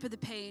at the top of the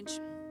page.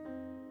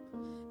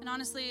 And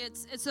honestly,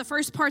 it's the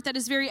first part that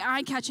is very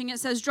eye-catching. It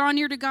says, draw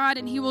near to God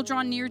and he will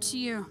draw near to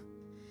you.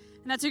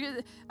 And that's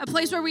a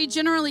place where we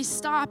generally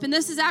stop. And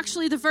this is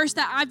actually the verse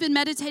that I've been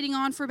meditating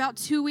on for about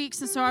 2 weeks.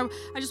 And so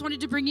I just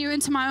wanted to bring you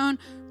into my own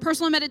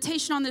personal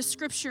meditation on this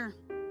scripture.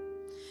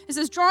 It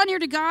says, draw near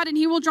to God and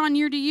he will draw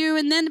near to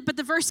you. But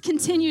the verse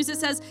continues. It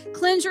says,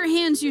 cleanse your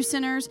hands, you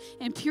sinners,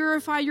 and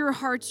purify your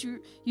hearts,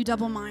 you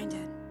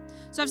double-minded.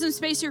 So I have some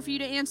space here for you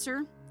to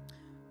answer.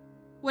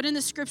 What in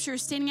the scripture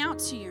is standing out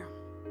to you?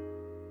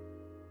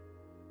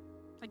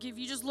 Like if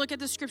you just look at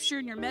the scripture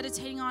and you're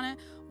meditating on it,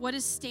 what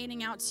is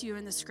standing out to you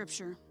in the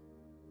scripture?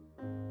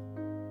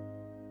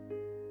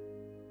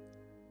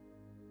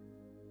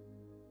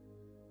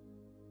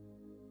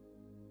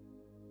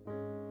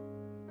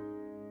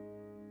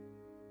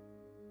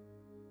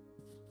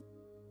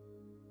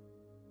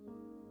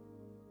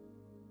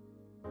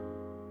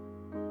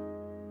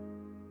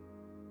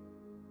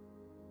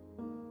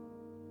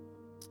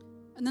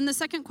 And then the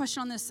second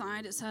question on this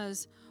side, it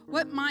says,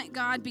 what might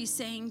God be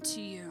saying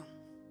to you?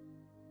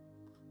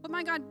 What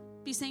might God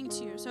be saying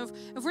to you? So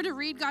if we're to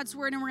read God's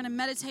word and we're going to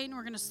meditate and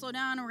we're going to slow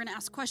down and we're going to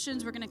ask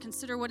questions, we're going to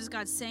consider what is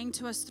God saying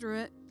to us through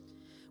it,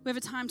 we have a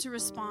time to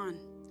respond.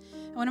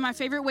 And one of my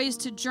favorite ways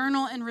to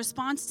journal in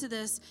response to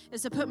this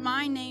is to put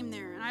my name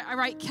there. And I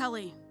write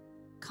Kelly,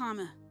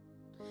 comma.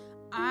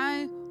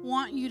 I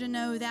want you to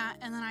know that,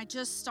 and then I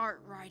just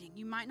start writing.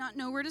 You might not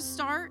know where to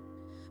start,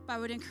 but I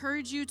would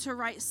encourage you to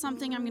write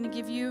something. I'm going to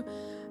give you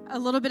a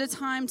little bit of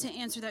time to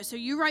answer that. So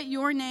you write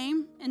your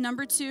name in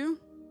number 2.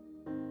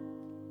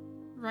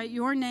 Write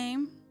your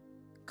name,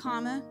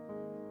 comma.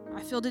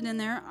 I filled it in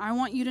there. I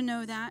want you to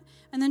know that.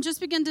 And then just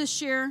begin to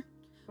share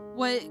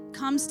what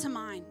comes to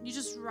mind. You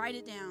just write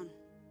it down.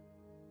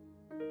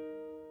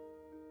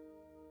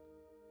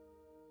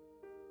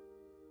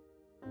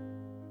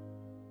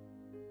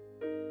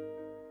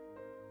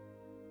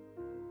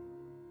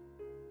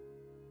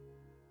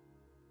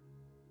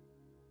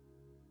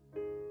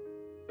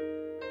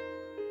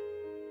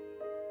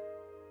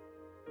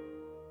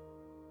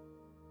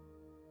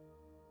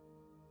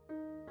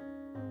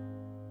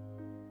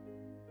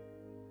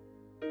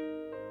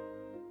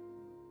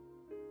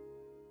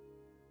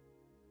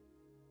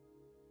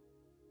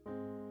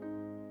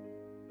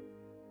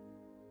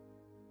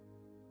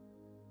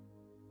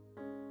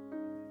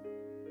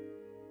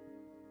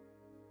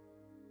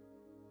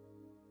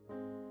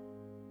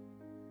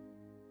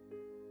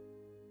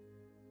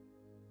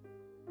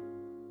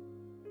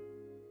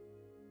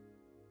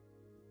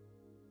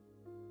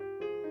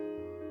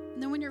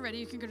 And then when you're ready,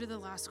 you can go to the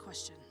last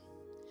question.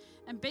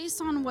 And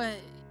based on what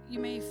you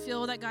may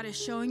feel that God is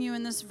showing you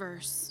in this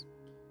verse,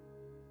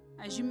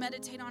 as you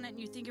meditate on it and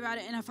you think about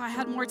it, and if I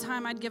had more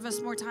time, I'd give us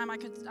more time. I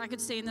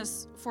could stay in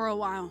this for a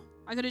while.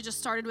 I could have just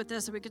started with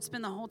this, and we could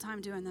spend the whole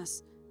time doing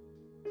this.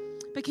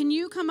 But can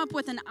you come up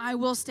with an I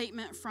will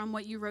statement from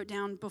what you wrote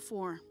down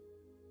before?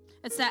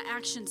 It's that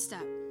action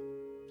step.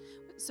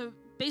 So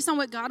based on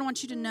what God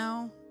wants you to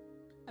know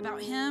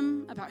about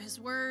him, about his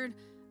word,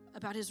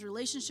 about his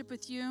relationship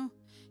with you,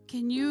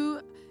 can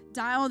you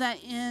dial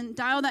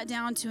that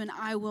down to an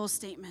I will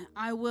statement?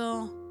 I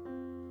will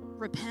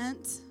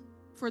repent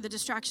for the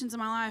distractions in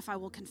my life. I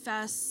will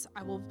confess.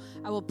 I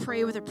will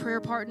pray with a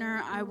prayer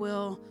partner. I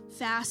will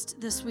fast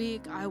this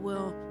week. I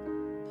will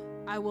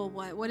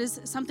what? What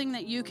is something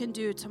that you can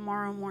do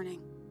tomorrow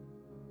morning?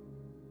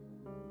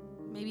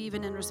 Maybe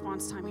even in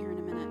response time here in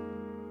a minute.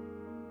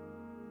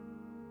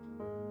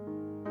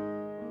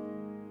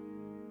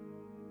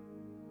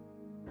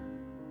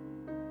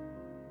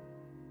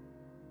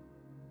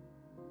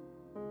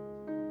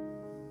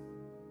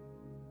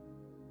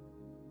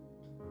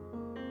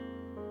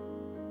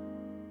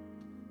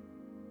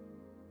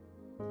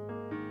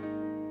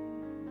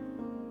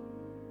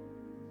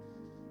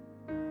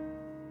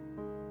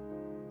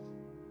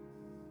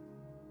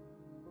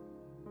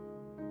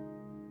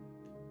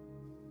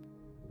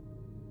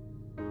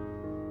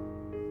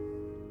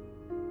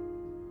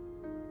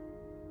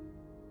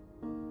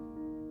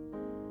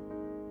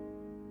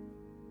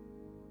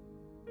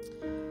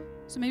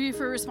 So maybe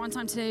for response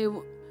time today,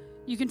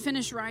 you can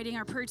finish writing.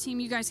 Our prayer team,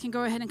 you guys can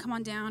go ahead and come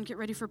on down, get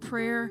ready for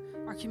prayer.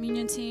 Our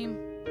communion team,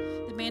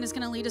 the band is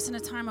going to lead us in a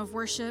time of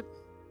worship.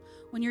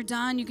 When you're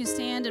done, you can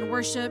stand and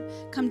worship,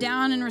 come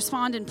down and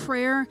respond in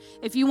prayer.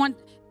 If you want,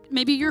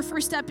 maybe your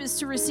first step is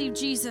to receive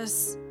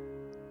Jesus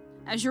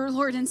as your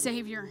Lord and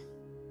Savior.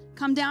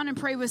 Come down and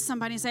pray with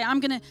somebody and say, I'm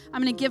gonna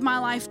give my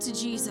life to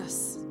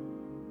Jesus.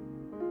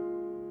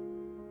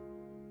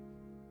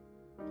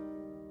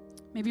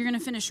 Maybe you're going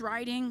to finish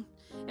writing.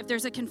 If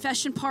there's a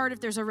confession part, if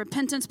there's a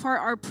repentance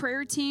part, our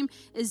prayer team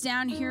is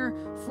down here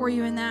for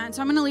you in that. And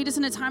so I'm going to lead us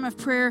in a time of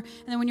prayer.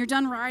 And then when you're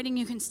done writing,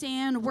 you can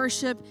stand,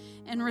 worship,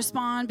 and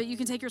respond. But you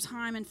can take your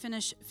time and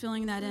finish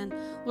filling that in.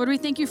 Lord, we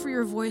thank you for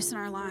your voice in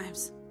our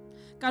lives.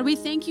 God, we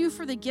thank you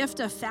for the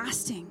gift of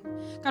fasting.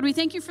 God, we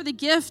thank you for the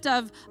gift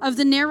of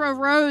the narrow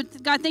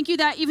road. God, thank you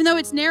that even though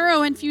it's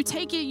narrow, and if you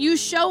take it, you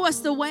show us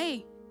the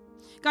way.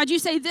 God, you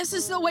say this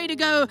is the way to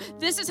go.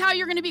 This is how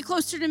you're going to be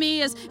closer to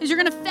me is you're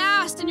going to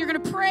fast and you're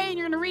going to pray and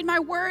you're going to read my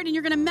word and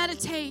you're going to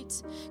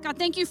meditate. God,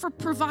 thank you for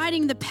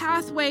providing the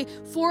pathway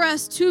for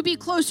us to be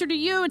closer to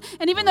you.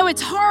 And even though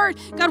it's hard,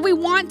 God, we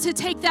want to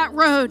take that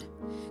road.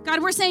 God,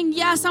 we're saying,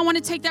 yes, I want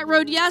to take that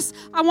road. Yes,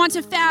 I want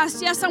to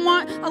fast. Yes, I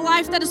want a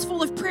life that is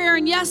full of prayer.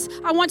 And yes,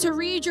 I want to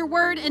read your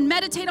word and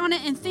meditate on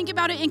it and think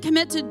about it and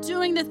commit to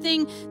doing the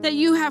thing that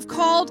you have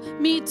called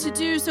me to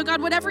do. So God,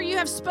 whatever you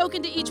have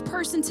spoken to each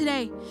person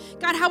today,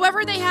 God,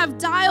 however they have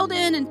dialed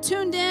in and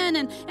tuned in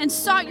and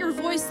sought your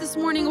voice this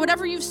morning,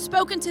 whatever you've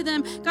spoken to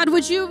them, God,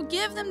 would you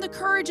give them the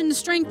courage and the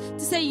strength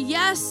to say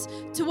yes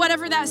to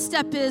whatever that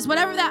step is,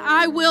 whatever that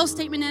I will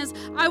statement is.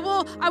 I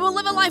will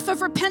live a life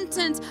of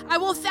repentance. I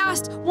will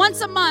fast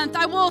once a month.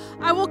 I will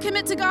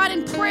commit to God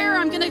in prayer.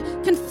 I'm going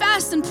to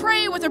confess and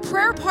pray with a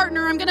prayer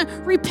partner. I'm going to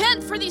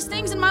repent for these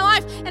things in my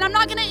life, and I'm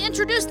not going to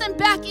introduce them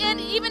back in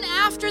even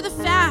after the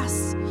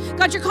fast.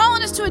 God, you're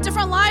calling us to a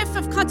different life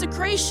of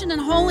consecration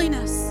and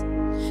holiness.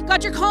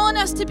 God, you're calling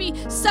us to be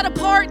set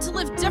apart, to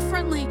live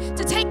differently,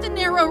 to take the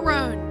narrow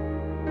road.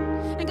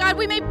 And God,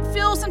 we may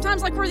feel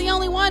sometimes like we're the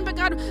only one, but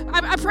God,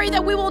 I pray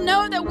that we will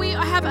know that we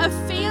have a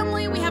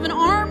family, we have an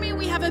army,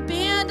 we have a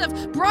band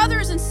of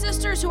brothers and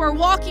sisters who are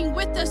walking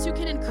with us, who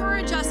can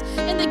encourage us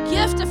in the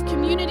gift of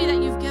community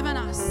that you've given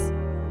us.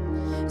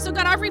 So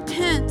God, I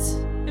repent.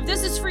 If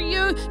this is for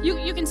you,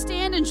 you can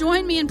stand and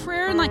join me in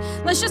prayer. And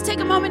let's just take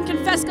a moment and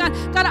confess.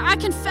 God, I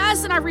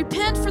confess and I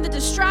repent for the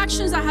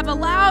distractions I have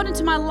allowed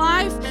into my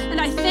life.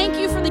 And I thank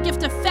you for the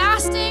gift of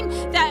fasting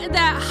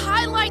that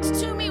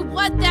highlights to me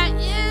what that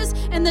is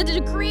and the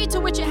degree to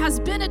which it has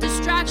been a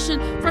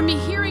distraction from me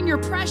hearing your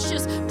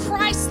precious,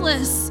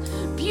 priceless,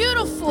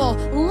 beautiful,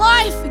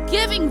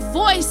 life-giving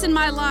voice in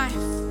my life.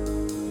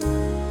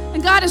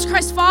 And God, as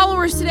Christ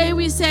followers today,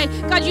 we say,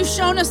 God, you've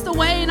shown us the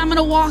way and I'm going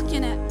to walk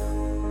in it.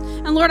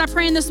 And Lord, I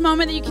pray in this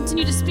moment that you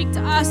continue to speak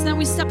to us and that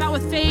we step out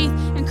with faith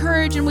and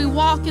courage and we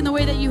walk in the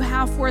way that you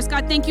have for us.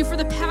 God, thank you for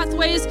the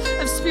pathways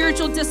of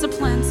spiritual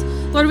disciplines.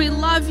 Lord, we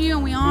love you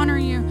and we honor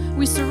you.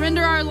 We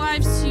surrender our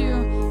lives to you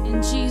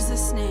in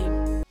Jesus' name.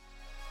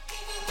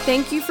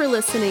 Thank you for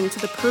listening to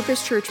the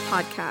Purpose Church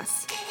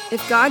podcast.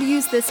 If God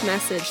used this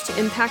message to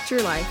impact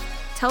your life,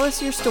 tell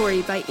us your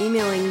story by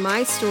emailing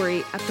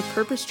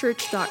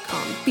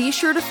mystory@thepurposechurch.com. Be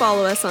sure to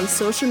follow us on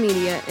social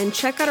media and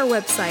check out our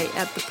website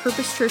at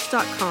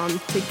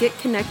thepurposechurch.com to get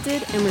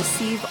connected and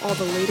receive all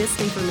the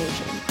latest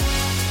information.